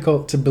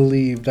difficult to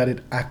believe that it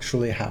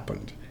actually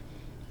happened.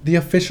 The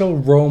official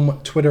Rome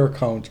Twitter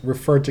account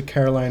referred to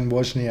Caroline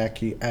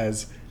Wozniacki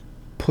as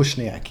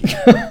Pushniacki.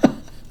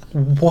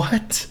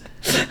 What?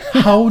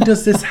 How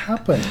does this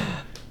happen?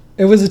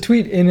 It was a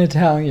tweet in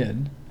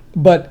Italian,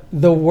 but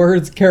the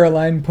words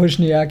Caroline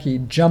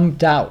Pushniacki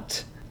jumped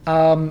out.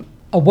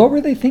 What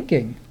were they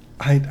thinking?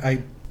 And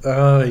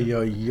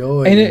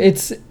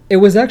it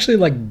was actually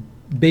like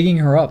bigging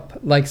her up,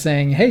 like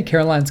saying, "Hey,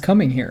 Caroline's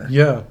coming here."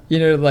 Yeah.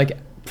 Like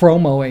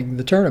promoting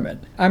the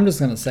tournament. I'm just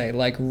gonna say,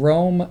 like,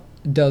 Rome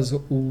does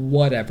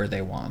whatever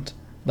they want.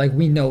 Like,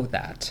 we know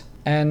that.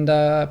 And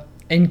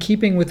in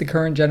keeping with the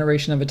current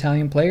generation of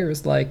Italian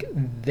players, like,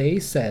 they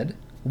said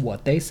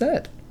what they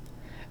said.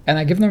 And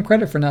I give them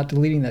credit for not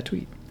deleting that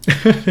tweet.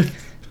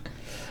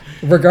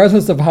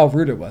 Regardless of how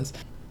rude it was.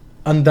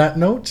 On that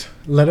note,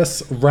 let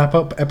us wrap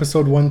up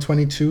episode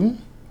 122.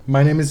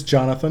 My name is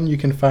Jonathan. You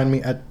can find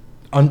me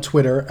on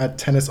Twitter at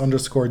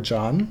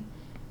tennis_John.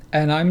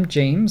 And I'm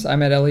James.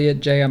 I'm at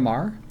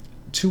ElliotJMR.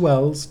 2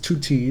 L's, 2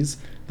 T's.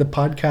 The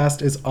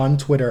podcast is on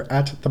Twitter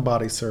at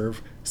TheBodyServe.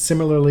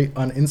 Similarly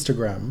on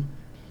Instagram.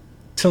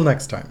 Till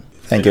next time.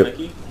 Thank you.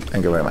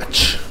 Thank you very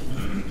much.